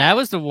 Yeah. That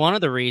was one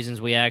of the reasons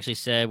we actually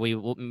said we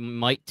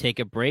might take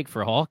a break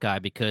for Hawkeye,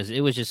 because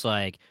it was just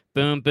like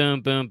boom,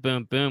 boom, boom,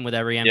 boom, boom with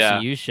every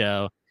MCU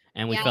show,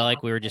 and we Yeah. felt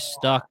like we were just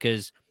stuck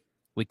because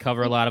we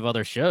cover a lot of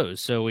other shows.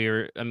 So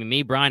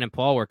me, Brian, and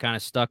Paul were kind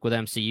of stuck with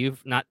MCU.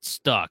 Not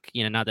stuck,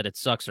 not that it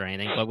sucks or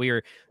anything, but we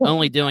were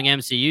only doing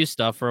MCU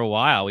stuff for a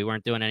while. We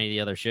weren't doing any of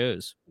the other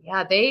shows.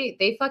 Yeah,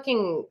 they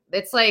fucking,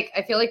 it's like,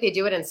 I feel like they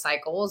do it in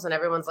cycles and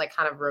everyone's like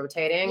kind of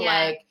rotating.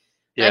 Yeah. Like,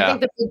 I think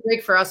the big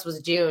break for us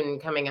was Dune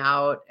coming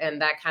out, and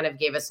that kind of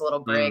gave us a little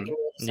break. And we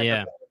were just like,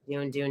 Yeah.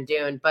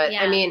 Dune. But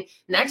Yeah. I mean,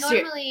 next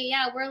year. Normally,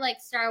 we're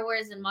like Star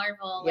Wars and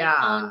Marvel. Like, Yeah.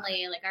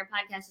 only. Like, our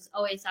podcast is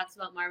always talks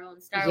about Marvel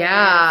and Star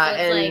Yeah, Wars.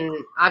 So it's and like,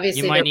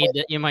 obviously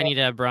You might need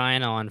to have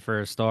Brian on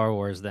for Star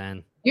Wars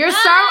then. you're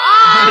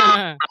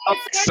Star.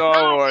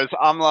 Star Wars.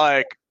 I'm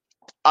like,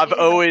 I've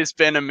always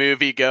been a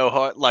movie go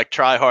hard, like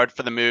try hard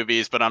for the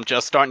movies, but I'm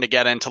just starting to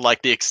get into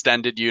like the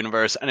extended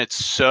universe, and it's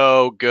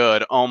so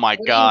good. Oh my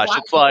gosh,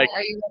 it's like.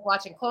 Are you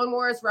watching Clone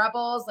Wars,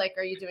 Rebels? Like,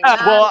 are you doing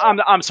that? Well,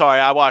 I'm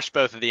sorry. I watched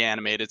both of the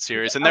animated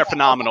series, and they're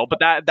phenomenal. But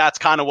that's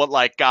kind of what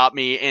like got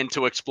me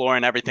into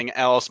exploring everything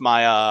else.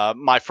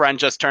 My friend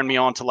just turned me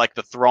on to like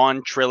the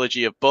Thrawn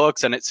trilogy of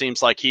books, and it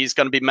seems like he's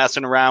going to be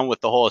messing around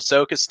with the whole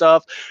Ahsoka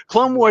stuff.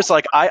 Clone Wars,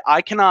 like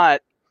I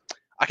cannot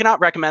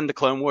recommend the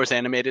Clone Wars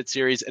animated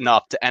series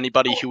enough to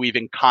anybody who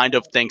even kind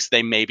of thinks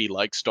they maybe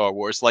like Star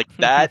Wars. Like,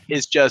 that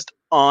is just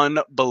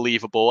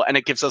unbelievable, and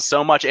it gives us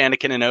so much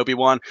Anakin and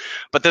Obi-Wan.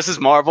 But this is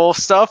Marvel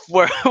stuff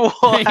where we'll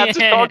have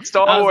to talk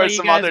Star Wars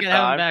some other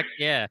time.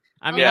 Yeah.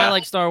 I mean, I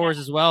like Star Wars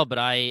as well, but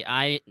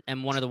I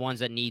am one of the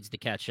ones that needs to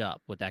catch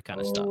up with that kind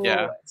of stuff.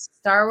 Yeah.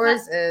 Star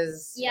Wars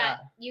is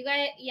you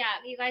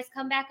guys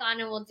come back on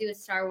and we'll do a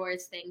Star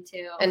Wars thing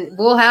too. and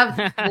we'll have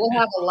a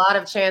lot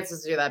of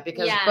chances to do that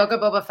because Book of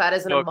Boba Fett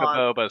is in a Book of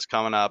month. Boba's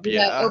coming up. We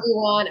got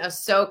Obi-Wan,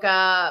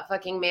 Ahsoka,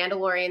 fucking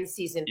Mandalorian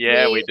season 3.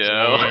 Yeah, we do.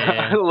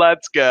 Yeah.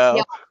 Let's go.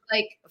 Yeah,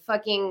 like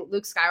fucking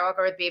Luke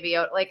Skywalker with Baby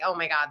Yoda. Like, oh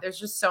my God, there's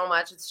just so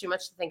much. It's too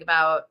much to think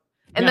about.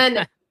 And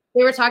then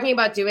they were talking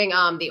about doing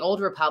the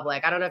Old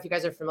Republic. I don't know if you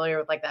guys are familiar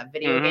with like that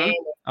video game.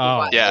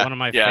 Oh, yeah, one of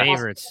my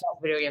favorites.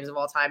 Video games of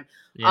all time.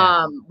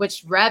 Yeah.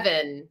 Which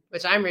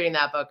I'm reading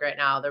that book right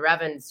now. The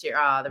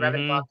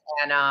Revan book,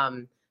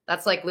 and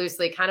that's like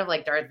loosely kind of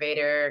like Darth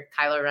Vader,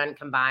 Kylo Ren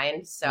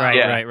combined. So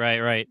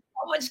Right.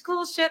 So much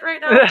cool shit right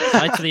now.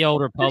 Knights of the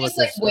Old Republic. Just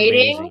like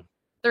waiting. Amazing.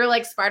 They're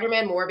like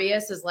Spider-Man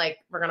Morbius is like,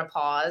 we're gonna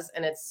pause,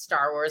 and it's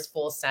Star Wars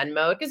full send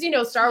mode because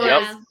Star Wars.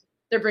 Yeah.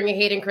 They're bringing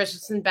Hayden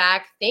Christensen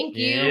back. Thank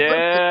you.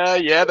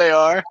 Yeah, they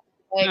are.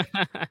 Like,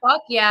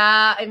 fuck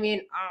yeah. I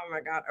mean, oh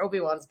my God,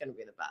 Obi-Wan's gonna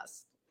be the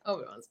best.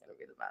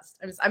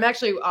 I'm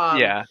actually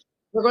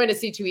we're going to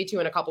C2E2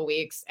 in a couple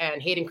weeks,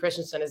 and Hayden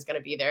Christensen is going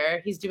to be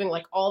there. He's doing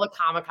like all the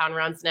Comic-Con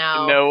runs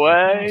now. No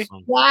way.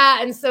 Awesome.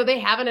 Yeah, and so they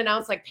haven't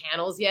announced like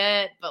panels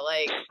yet, but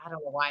like I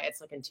don't know why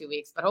it's like in 2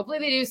 weeks, but hopefully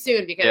they do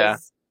soon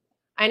because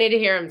I need to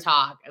hear him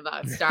talk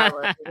about Star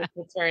Wars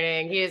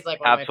returning. He is like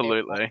one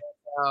absolutely. Of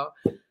my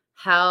so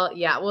hell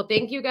yeah. Well,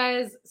 thank you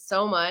guys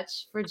so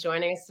much for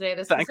joining us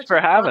today. Thanks for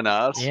having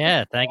us.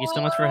 Yeah, thank you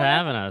so much for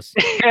having us.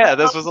 Yeah,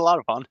 this was a lot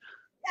of fun.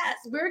 Yes.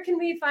 Where can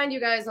we find you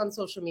guys on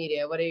social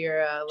media? What are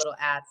your little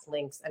ads,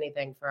 links,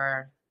 anything for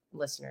our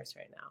listeners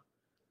right now?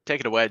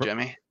 Take it away,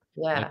 Jimmy.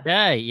 Yeah.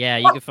 Okay. Yeah,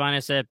 you can find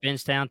us at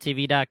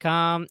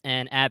bingetowntv.com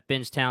and at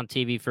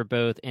bingetowntv for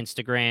both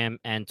Instagram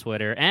and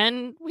Twitter.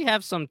 And we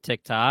have some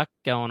TikTok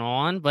going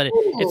on, but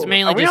it's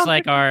mainly just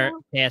like our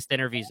past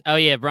interviews. Oh,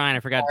 yeah, Brian,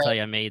 I forgot to tell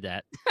you I made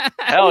that.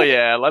 Hell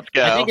yeah, let's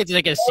go. I think it's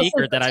like a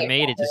secret that I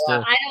made it just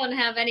to... I don't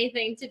have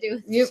anything to do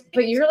with you,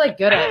 but you're like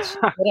good at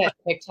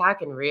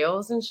TikTok and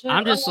Reels and shit.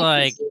 I'm just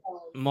like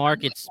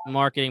marketing,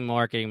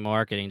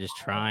 just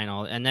trying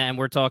all. And then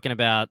we're talking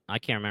about, I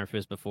can't remember if it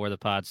was before the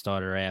pod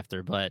started or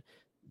after, but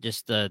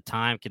just the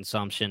time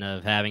consumption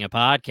of having a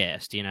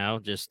podcast,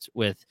 just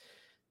with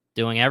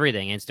doing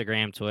everything,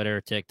 Instagram,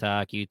 Twitter,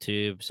 TikTok,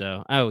 YouTube.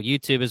 So,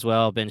 YouTube as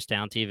well,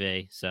 Bingetown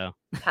TV. So,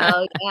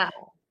 hell yeah.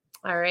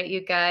 All right, you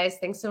guys.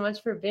 Thanks so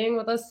much for being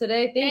with us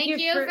today. Thank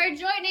you for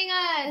joining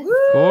us. Woo!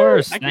 Of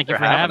course. Thank you you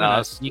for having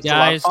us. You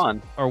guys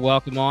fun. are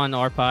welcome on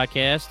our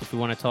podcast if you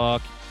want to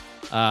talk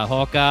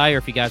Hawkeye, or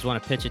if you guys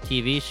want to pitch a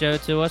TV show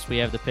to us, we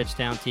have the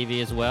Pitchtown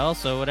TV as well.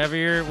 So whatever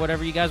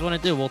you guys want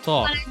to do, we'll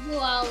talk. I want to do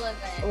all of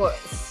it. Well,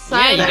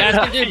 Yeah, you guys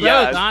can do both,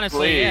 Yes,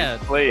 honestly.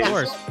 please. Of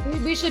course.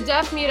 We should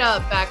def meet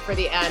up back for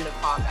the end of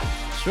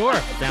Hawkeye. Sure.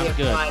 Sounds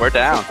good. Fun. We're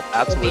down.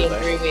 It'll be in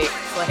Absolutely. 3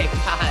 weeks. Like,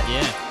 God.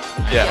 Yeah.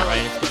 Yeah. Right.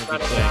 It's going to be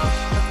Running quick. out.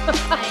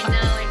 I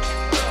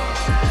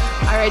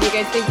know. All right, you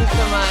guys. Thank you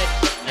so much.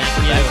 Thank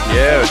you.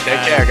 Thank you.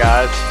 Take care,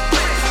 guys.